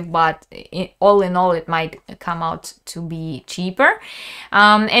expensive, but all in all, it might come out to be cheaper.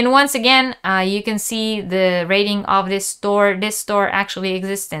 And once again, you can see the rating of this store. This store actually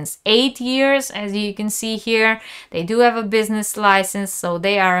exists since 8 years, as you can see here. They do have a business license, so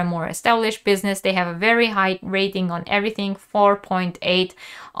they are a more established business. They have a very high rating on everything, 4.8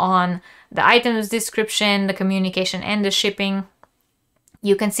 on the items description, the communication, and the shipping.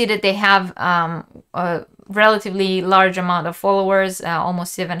 You can see that they have a relatively large amount of followers,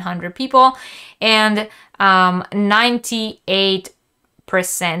 almost 700 people, and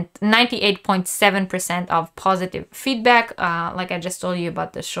 98.7% of positive feedback. Like I just told you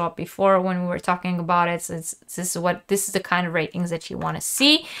about the shop before when we were talking about it. So this is the kind of ratings that you want to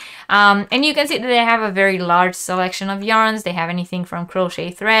see. And you can see that they have a very large selection of yarns. They have anything from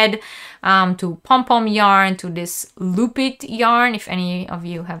crochet thread to pom-pom yarn to this loop-it yarn, if any of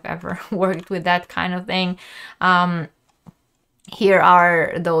you have ever worked with that kind of thing. Here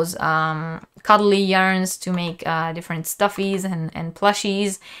are those cuddly yarns to make different stuffies and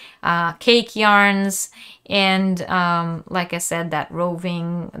plushies, cake yarns, and like I said, that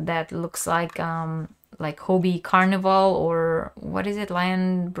roving that looks like Hobby Carnival, or what is it,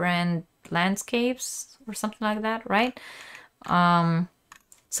 Lion Brand Landscapes or something like that, right?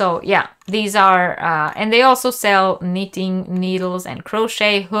 So yeah, these are, and they also sell knitting needles and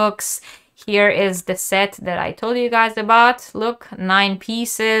crochet hooks. Here is the set that I told you guys about. Look, 9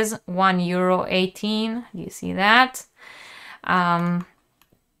 pieces, €1.18. Do you see that?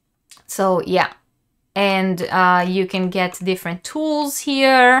 So yeah, and you can get different tools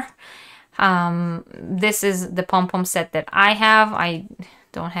here. This is the pom-pom set that I have. I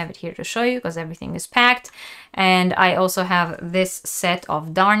don't have it here to show you because everything is packed. And I also have this set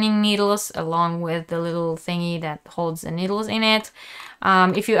of darning needles along with the little thingy that holds the needles in it.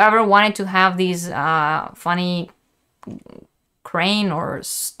 If you ever wanted to have these funny crane or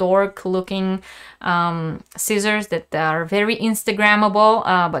stork looking scissors that are very Instagrammable,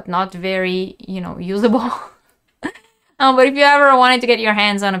 but not very, you know, usable. But if you ever wanted to get your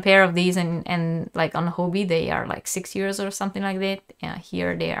hands on a pair of these, and like on Hobby, they are like €6 or something like that.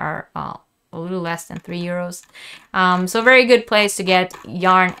 Here they are a little less than €3. So very good place to get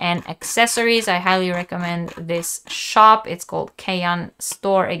yarn and accessories. I highly recommend this shop. It's called Kayan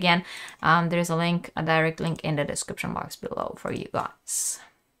Store again. There's a link, a direct link in the description box below for you guys.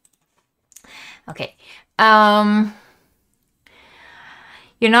 Okay.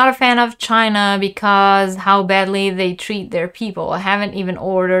 You're not a fan of China because how badly they treat their people. I haven't even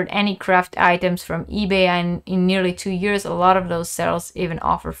ordered any craft items from eBay in nearly 2 years. A lot of those sellers even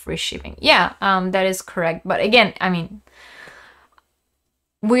offer free shipping. Yeah, that is correct. But again, I mean,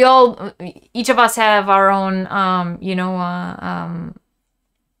 each of us have our own,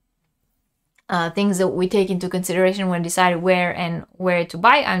 things that we take into consideration when deciding where to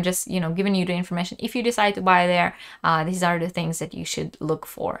buy. I'm just, giving you the information. If you decide to buy there, these are the things that you should look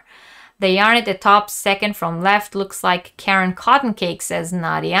for. The yarn at the top, second from left, looks like Karen Cotton Cake, says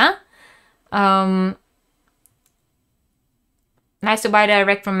Nadia. Nice to buy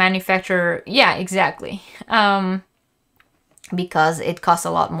direct from manufacturer. Yeah, exactly. Because it costs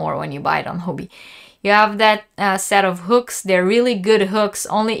a lot more when you buy it on Hobby. You have that set of hooks. They're really good hooks.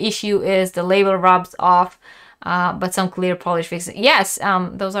 Only issue is the label rubs off, but some clear polish fixes. Yes,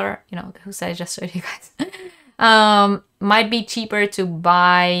 those are, the hooks I just showed you guys. Might be cheaper to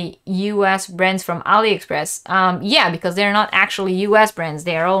buy US brands from AliExpress. Yeah, because they're not actually US brands.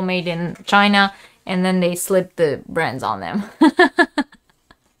 They are all made in China, and then they slip the brands on them.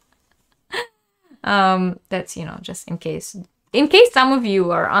 That's, just in case. In case some of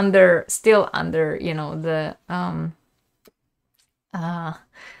you are still under the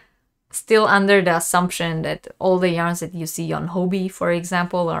assumption that all the yarns that you see on Hobby, for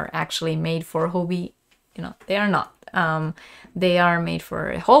example, are actually made for Hobby, they are not. They are made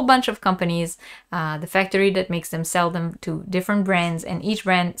for a whole bunch of companies, the factory that makes them sell them to different brands, and each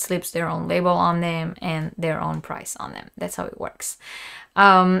brand slips their own label on them and their own price on them. That's how it works.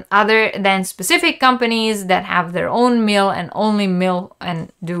 Other than specific companies that have their own mill and only mill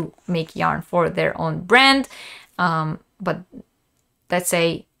and do make yarn for their own brand. But let's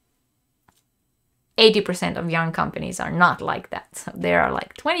say 80% of yarn companies are not like that. So there are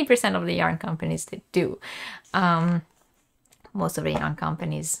like 20% of the yarn companies that do. Most of the yarn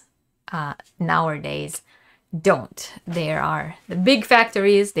companies nowadays don't. There are the big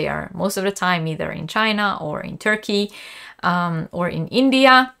factories. They are most of the time either in China or in Turkey. Or in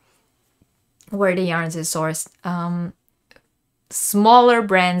India, where the yarns is sourced. Smaller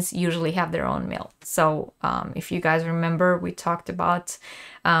brands usually have their own mill. So if you guys remember, we talked about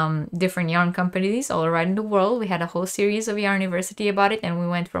different yarn companies all around the world. We had a whole series of Yarniversity about it, and we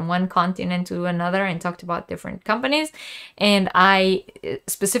went from one continent to another and talked about different companies. And I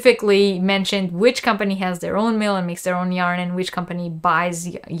specifically mentioned which company has their own mill and makes their own yarn, and which company buys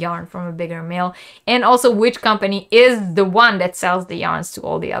yarn from a bigger mill, and also which company is the one that sells the yarns to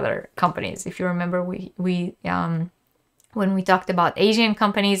all the other companies. If you remember, when we talked about Asian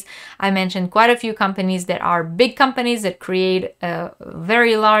companies, I mentioned quite a few companies that are big companies that create a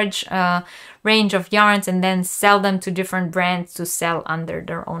very large range of yarns and then sell them to different brands to sell under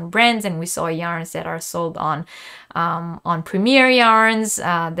their own brands. And we saw yarns that are sold on Premier Yarns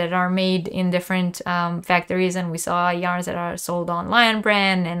that are made in different factories, and we saw yarns that are sold on Lion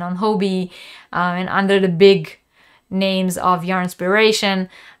Brand and on Hobby and under the big names of Yarnspiration,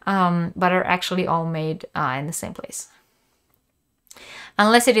 but are actually all made in the same place.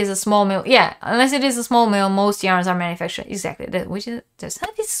 Unless it is a small mill. Yeah, unless it is a small mill, most yarns are manufactured. Exactly. Which is just,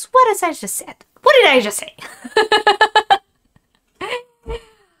 this is what I just said. What did I just say?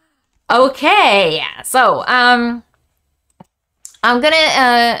 Okay, so I'm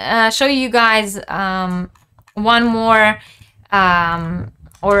gonna show you guys one more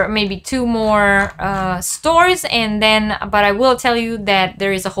or maybe two more stores, and then, but I will tell you that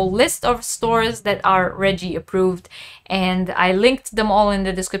there is a whole list of stores that are Reggie approved, and I linked them all in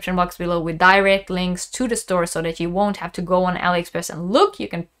the description box below with direct links to the store so that you won't have to go on AliExpress and look. You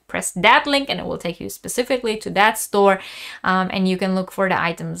can press that link and it will take you specifically to that store, and you can look for the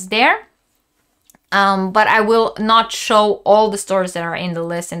items there. But I will not show all the stores that are in the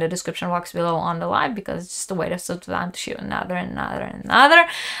list in the description box below on the live, because it's just a waste of time to shoot another and another and another.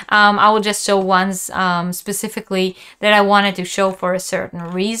 I will just show ones specifically that I wanted to show for a certain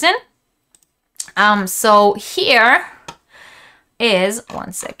reason. So here is,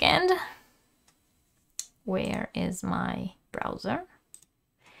 one second, where is my browser?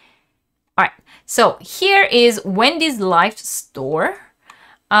 All right, so here is Wendy's Life store.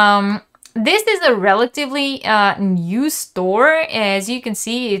 This is a relatively new store. As you can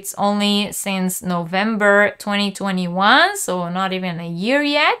see, it's only since November 2021, so not even a year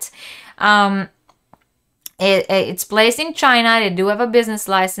yet. It's placed in China. They do have a business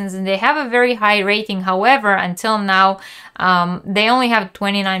license and they have a very high rating. However, until now, they only have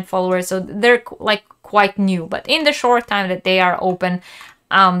 29 followers, so they're like quite new. But in the short time that they are open,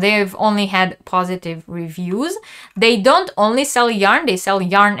 they've only had positive reviews. They don't only sell yarn, they sell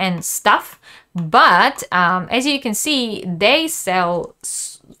yarn and stuff. But as you can see, they sell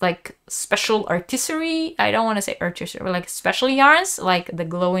like special artistry. I don't want to say artistry, but like special yarns, like the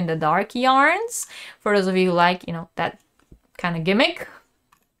glow in the dark yarns, for those of you who like, you know, that kind of gimmick.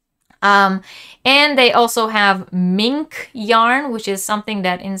 And they also have mink yarn, which is something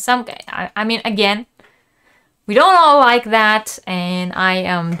that in some, I mean, again, we don't all like that, and I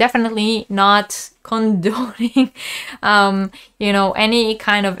am definitely not condoning, you know, any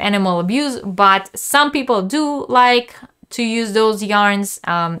kind of animal abuse, but some people do like to use those yarns.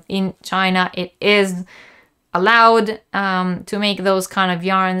 In China, it is allowed to make those kind of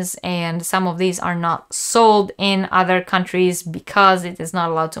yarns, and some of these are not sold in other countries because it is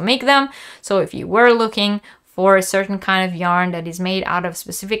not allowed to make them. So if you were looking for a certain kind of yarn that is made out of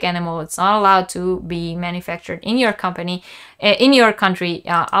specific animal, it's not allowed to be manufactured in your company, in your country.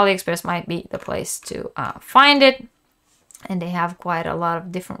 AliExpress might be the place to find it. And they have quite a lot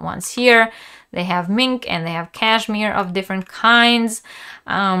of different ones here. They have mink and they have cashmere of different kinds.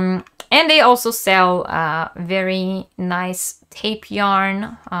 And they also sell very nice tape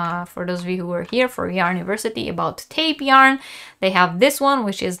yarn. For those of you who were here for Yarniversity about tape yarn, they have this one,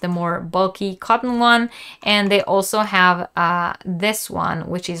 which is the more bulky cotton one. And they also have this one,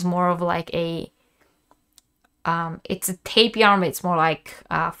 which is more of like a, it's a tape yarn, but it's more like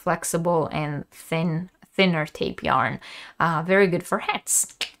flexible and thinner tape yarn. Very good for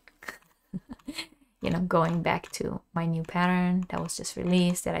hats. You know, going back to my new pattern that was just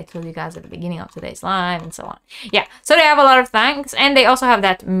released that I told you guys at the beginning of today's live and so on. Yeah, so they have a lot of things, and they also have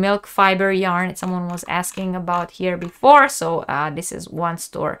that milk fiber yarn that someone was asking about here before. So this is one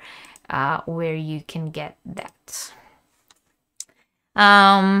store where you can get that.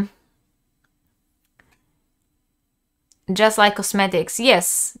 Just like cosmetics,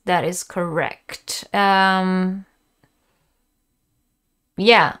 yes, that is correct.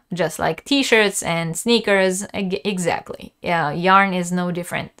 Yeah, just like t-shirts and sneakers, exactly. Yeah, yarn is no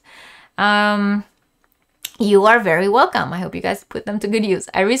different. You are very welcome. I hope you guys put them to good use.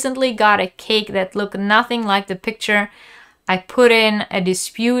 I recently got a cake that looked nothing like the picture. I put in a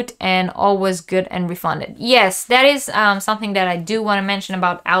dispute and all was good and refunded. Yes, that is something that I do want to mention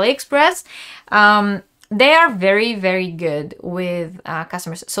about AliExpress. They are very, very good with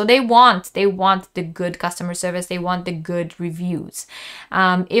customers. So they want the good customer service. They want the good reviews.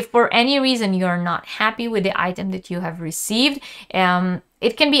 If for any reason you're not happy with the item that you have received,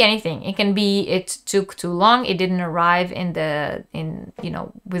 it can be anything. It can be it took too long. It didn't arrive within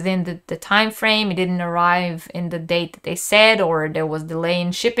the time frame. It didn't arrive in the date that they said, or there was delay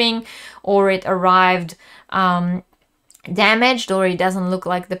in shipping, or it arrived damaged, or it doesn't look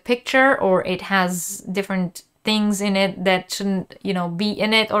like the picture, or it has different things in it that shouldn't, you know, be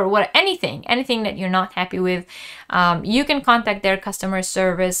in it, or what, anything that you're not happy with, you can contact their customer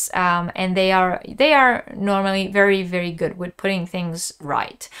service, and they are normally very, very good with putting things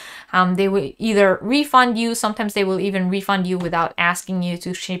right. They will either refund you, sometimes they will even refund you without asking you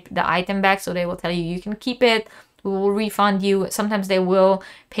to ship the item back, so they will tell you you can keep it, we will refund you. Sometimes they will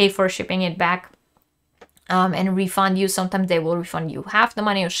pay for shipping it back and refund you. Sometimes they will refund you half the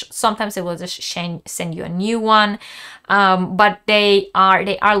money, or sometimes they will just send you a new one. But they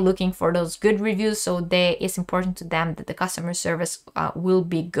are looking for those good reviews, so it's important to them that the customer service will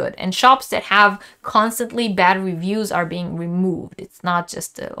be good. And shops that have constantly bad reviews are being removed. It's not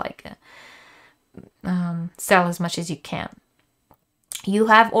just sell as much as you can. You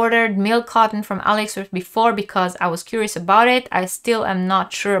have ordered milk cotton from AliExpress before because I was curious about it. I still am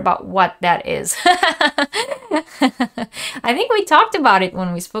not sure about what that is. I think we talked about it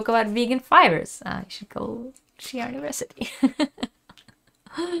when we spoke about vegan fibers. You should go to Yarniversity.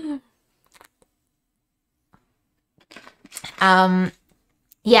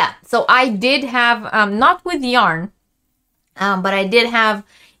 Yeah, so I did have, not with yarn, but I did have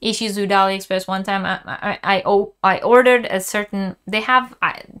issues with AliExpress one time. I ordered a certain, they have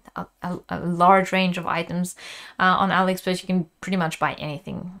a large range of items on AliExpress. You can pretty much buy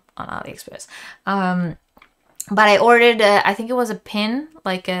anything on AliExpress. But I ordered, I think it was a pin,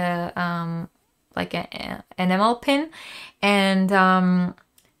 like an enamel pin, and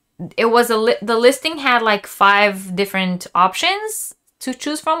it was the listing had like 5 different options to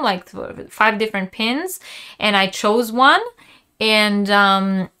choose from, like 5 different pins, and I chose one. And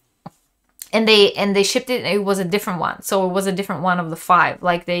they shipped it. It was a different one, so it was a different one of the 5.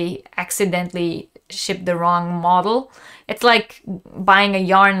 Like they accidentally ship the wrong model. It's like buying a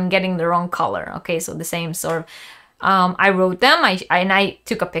yarn and getting the wrong color. Okay, so the same sort of. I wrote them, and I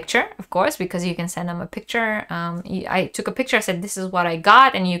took a picture, of course, because you can send them a picture. I took a picture, I said, this is what I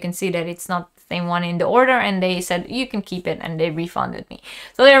got, and you can see that it's not the same one in the order, and they said, you can keep it, and they refunded me.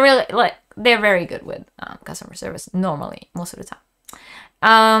 So they're really, like, they're very good with customer service, normally, most of the time.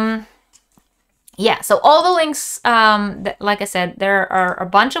 Yeah, so all the links, like I said, there are a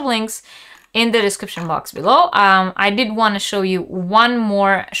bunch of links in the description box below. I did want to show you one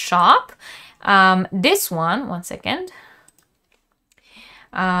more shop. This one second.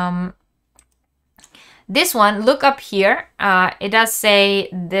 This one, look up here. It does say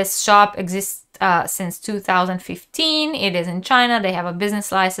this shop exists since 2015. It is in China. They have a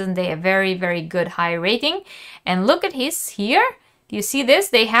business license. They have very, very good high rating. And look at his here. Do you see this?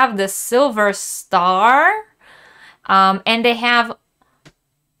 They have the silver star. And they have,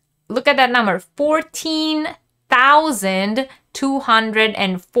 look at that number,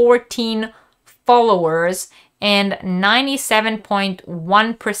 14,214 followers and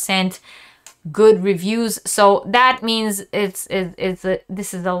 97.1% good reviews. So that means this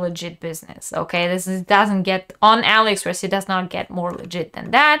is a legit business. Okay, doesn't get on AliExpress. It does not get more legit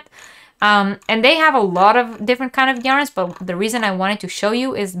than that. And they have a lot of different kind of yarns, but the reason I wanted to show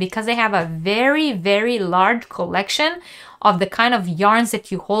you is because they have a very, very large collection of the kind of yarns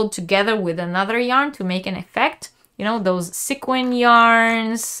that you hold together with another yarn to make an effect. You know, those sequin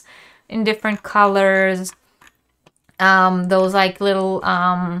yarns in different colors, those like little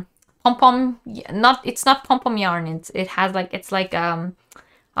pom-pom, it's not pom-pom yarn, it has like, it's like oh,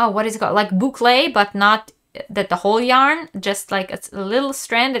 what is it called, like boucle, but not that the whole yarn, just like it's a little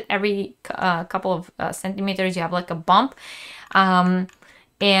strand at every couple of centimeters you have like a bump.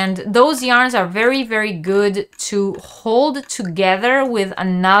 And those yarns are very, very good to hold together with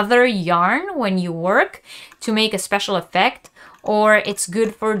another yarn when you work to make a special effect. Or it's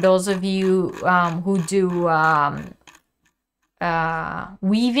good for those of you who do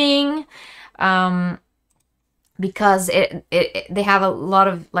weaving, because they have a lot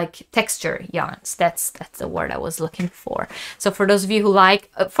of like texture yarns. That's the word I was looking for. So for those of you who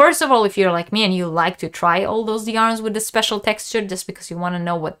like, first of all, if you're like me and you like to try all those yarns with the special texture just because you want to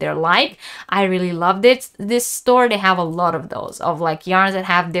know what they're like, I really loved it. This store, they have a lot of those, of like yarns that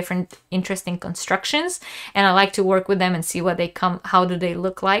have different interesting constructions, and I like to work with them and see what they how do they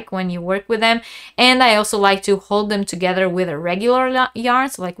look like when you work with them. And I also like to hold them together with a regular yarn,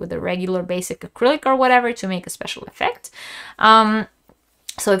 so like with a regular basic acrylic or whatever, to make a special effect.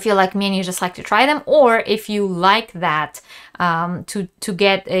 So if you're like me and you just like to try them, or if you like that, to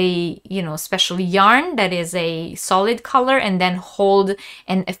get a, you know, special yarn that is a solid color and then hold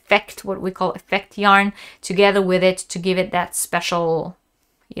an effect, what we call effect yarn, together with it to give it that special,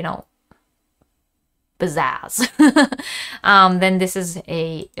 you know, pizzazz, then this is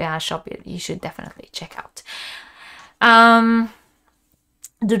a shop you should definitely check out.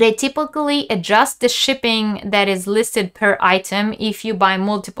 Do they typically adjust the shipping that is listed per item if you buy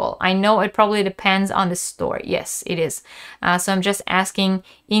multiple? I know it probably depends on the store. Yes, it is. So I'm just asking,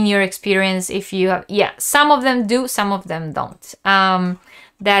 in your experience, if you have, yeah, some of them do, some of them don't.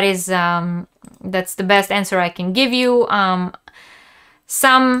 That's the best answer I can give you.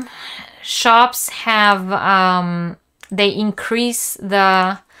 Some shops have, they increase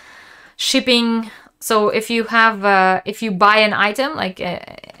the shipping. So if you have, if you buy an item, like,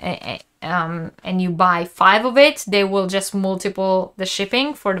 and you buy 5 of it, they will just multiple the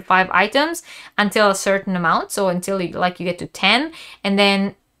shipping for the 5 items until a certain amount. So until you get to 10, and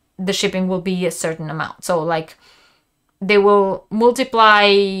then the shipping will be a certain amount. So like they will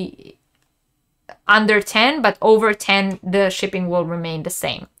multiply under 10, but over 10, the shipping will remain the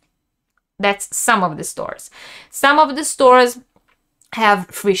same. That's some of the stores. Some of the stores have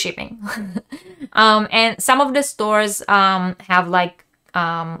free shipping. And some of the stores have like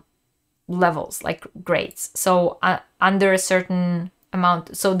levels, like grades. So under a certain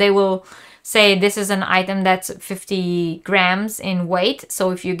amount, so they will say this is an item that's 50 grams in weight.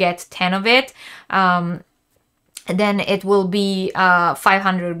 So if you get 10 of it, then it will be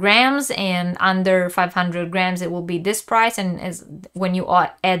 500 grams, and under 500 grams it will be this price. And as when you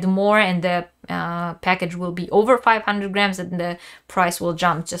add more and the package will be over 500 grams, and the price will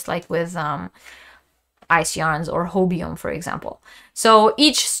jump, just like with ice yarns or hobium, for example. So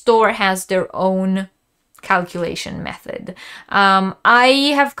each store has their own calculation method.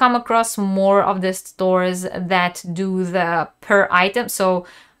 I have come across more of the stores that do the per item. So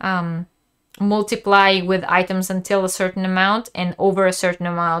multiply with items until a certain amount, and over a certain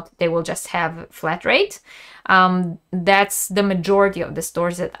amount they will just have flat rate. That's the majority of the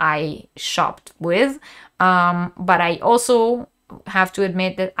stores that I shopped with, but I also have to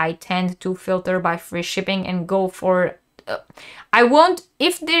admit that I tend to filter by free shipping and go for I won't,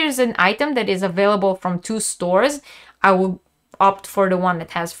 if there's an item that is available from 2 stores, I will opt for the one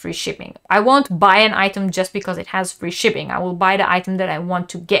that has free shipping. I won't buy an item just because it has free shipping. I will buy the item that I want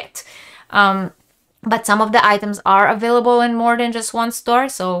to get. But some of the items are available in more than just 1 store,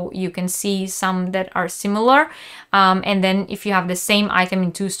 so you can see some that are similar. And then if you have the same item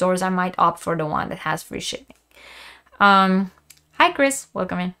in 2 stores, I might opt for the one that has free shipping. Hi Chris,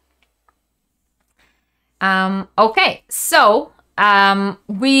 welcome in. Okay, so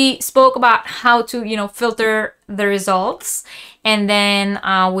we spoke about how to, you know, filter the results, and then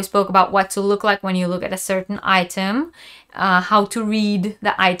we spoke about what to look like when you look at a certain item, how to read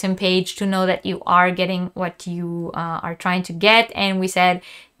the item page to know that you are getting what you are trying to get. And we said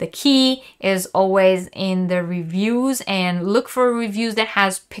the key is always in the reviews, and look for reviews that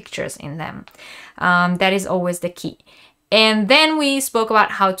has pictures in them. That is always the key. And then we spoke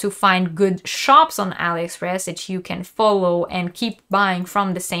about how to find good shops on AliExpress that you can follow and keep buying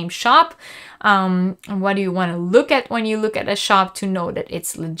from the same shop. What do you want to look at when you look at a shop to know that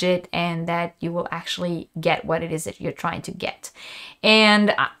it's legit and that you will actually get what it is that you're trying to get.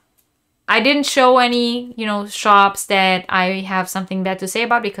 And I didn't show any, you know, shops that I have something bad to say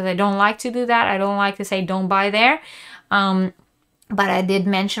about, because I don't like to do that. I don't like to say don't buy there. But I did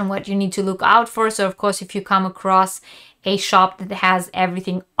mention what you need to look out for. So of course, if you come across a shop that has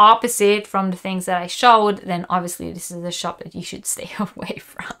everything opposite from the things that I showed, then obviously this is a shop that you should stay away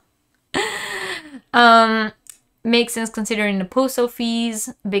from. Makes sense considering the postal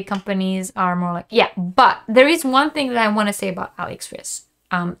fees. Big companies are more like, yeah, but there is one thing that I want to say about AliExpress.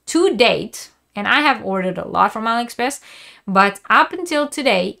 To date, and I have ordered a lot from AliExpress, but up until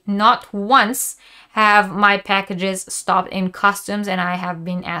today, not once have my packages stopped in customs and I have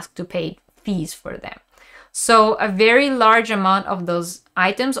been asked to pay fees for them. So a very large amount of those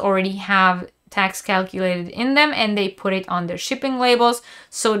items already have tax calculated in them, and they put it on their shipping labels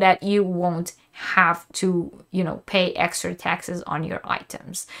so that you won't have to, you know, pay extra taxes on your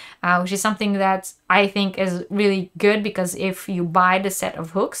items, which is something that I think is really good, because if you buy the set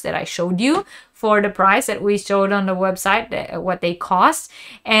of hooks that I showed you for the price that we showed on the website, what they cost,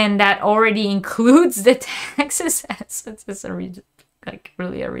 and that already includes the taxes, it's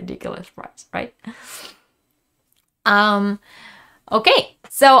really a ridiculous price, right? Okay,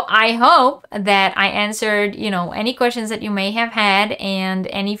 so I hope that I answered, you know, any questions that you may have had and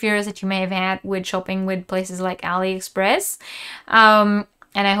any fears that you may have had with shopping with places like AliExpress. And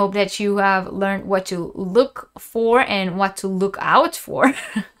I hope that you have learned what to look for and what to look out for.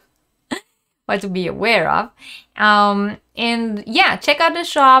 What to be aware of. And yeah, check out the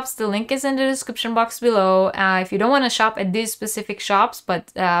shops. The link is in the description box below. If you don't want to shop at these specific shops,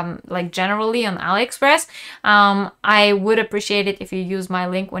 but like generally on AliExpress, I would appreciate it if you use my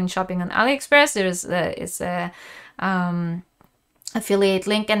link when shopping on AliExpress. It's a affiliate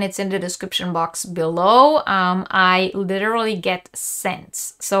link, and it's in the description box below. I literally get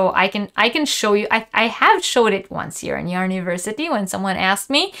cents, so I can show you. I have showed it once here in Yarniversity when someone asked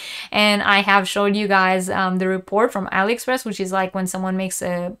me, and I have showed you guys the report from AliExpress, which is like when someone makes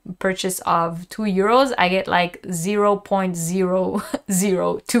a purchase of €2, I get like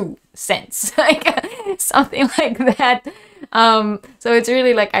 0.002 cents, like something like that. So it's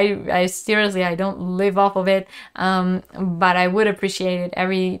really like, I seriously, I don't live off of it, but I would appreciate it.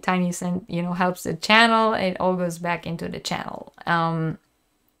 Every time you send, you know, helps the channel. It all goes back into the channel.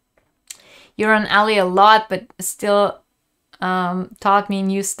 You're on Ali a lot, but still taught me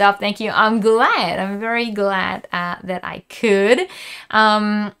new stuff. Thank you. I'm glad. I'm very glad that I could.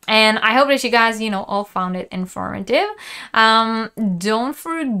 And I hope that you guys, you know, all found it informative. Don't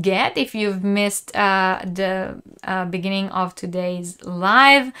forget, if you've missed the beginning of today's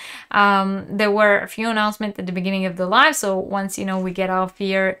live, there were a few announcements at the beginning of the live. So once, you know, we get off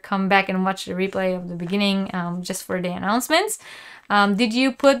here, come back and watch the replay of the beginning just for the announcements. Did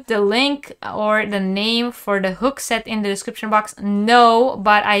you put the link or the name for the hook set in the description box? No,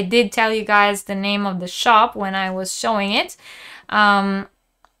 but I did tell you guys the name of the shop when I was showing it.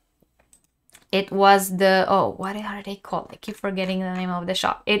 It was the, oh, what are they called? I keep forgetting the name of the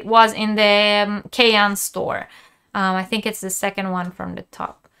shop. It was in the Kayan store. I think it's the second one from the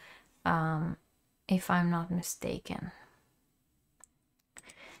top, if I'm not mistaken.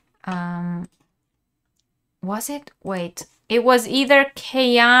 Was it? Wait. It was either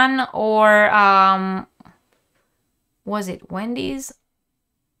Kayan or was it Wendy's?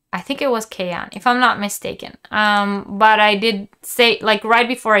 I think it was Kayan, if I'm not mistaken. But I did say, like right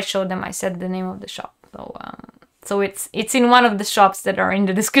before I showed them, I said the name of the shop. So so it's in one of the shops that are in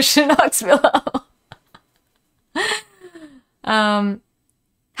the description box below. Hi,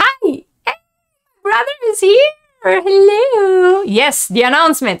 hey, brother is here. Hello. Yes, the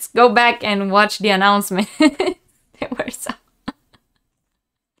announcements. Go back and watch the announcement. There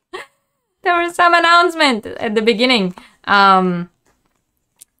were some announcements at the beginning.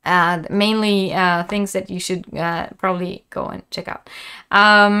 Mainly things that you should probably go and check out.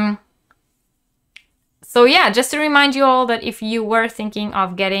 So yeah, just to remind you all that if you were thinking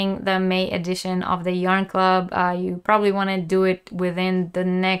of getting the May edition of the Yarn Club, you probably want to do it within the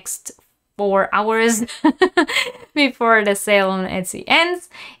next 4 hours before the sale on Etsy ends.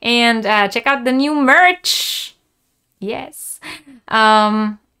 And check out the new merch. Yes.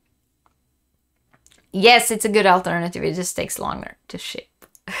 Yes, it's a good alternative. It just takes longer to ship.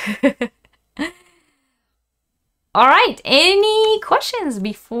 All right, any questions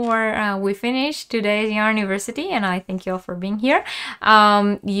before we finish today's Yarniversity? And I thank you all for being here.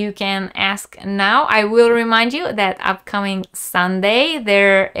 You can ask now. I will remind you that upcoming Sunday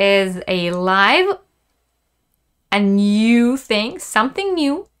there is a live, a new thing, something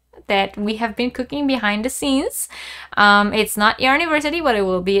new that we have been cooking behind the scenes. It's not Yarniversity, but it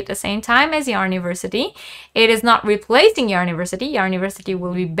will be at the same time as Yarniversity. It is not replacing Yarniversity. Yarniversity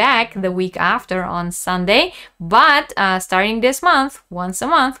will be back the week after on Sunday, but starting this month, once a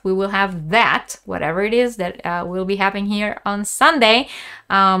month, we will have that, whatever it is that will be happening here on Sunday,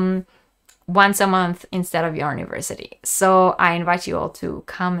 once a month instead of Yarniversity. So I invite you all to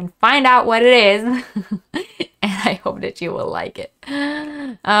come and find out what it is. And I hope that you will like it.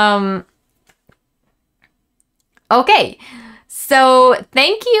 Okay, so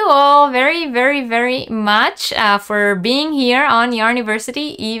thank you all very, very, very much for being here on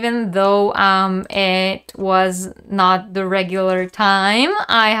Yarniversity, even though it was not the regular time.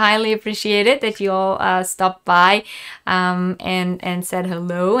 I highly appreciate it that you all stopped by and said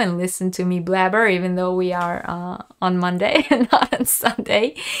hello and listened to me blabber, even though we are on Monday and not on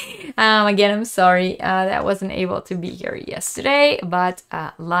Sunday. Again, I'm sorry that I wasn't able to be here yesterday, but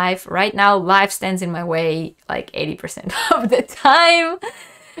life right now, life stands in my way like 80% of the time.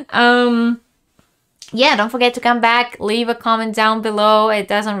 Yeah, don't forget to come back, leave a comment down below. It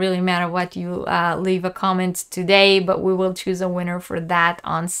doesn't really matter what you leave a comment today, but we will choose a winner for that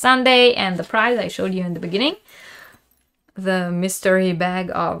on Sunday. And the prize I showed you in the beginning, the mystery bag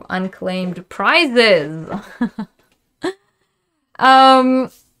of unclaimed prizes.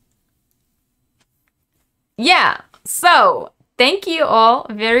 Yeah, so thank you all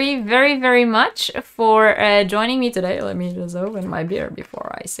very, very, very much for joining me today. Let me just open my beer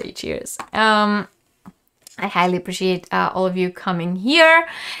before I say cheers. I highly appreciate all of you coming here,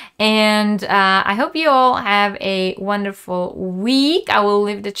 and I hope you all have a wonderful week. I will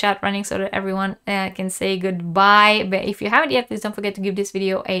leave the chat running so that everyone can say goodbye, but if you haven't yet, please don't forget to give this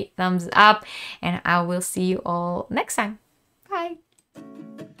video a thumbs up, and I will see you all next time. Bye.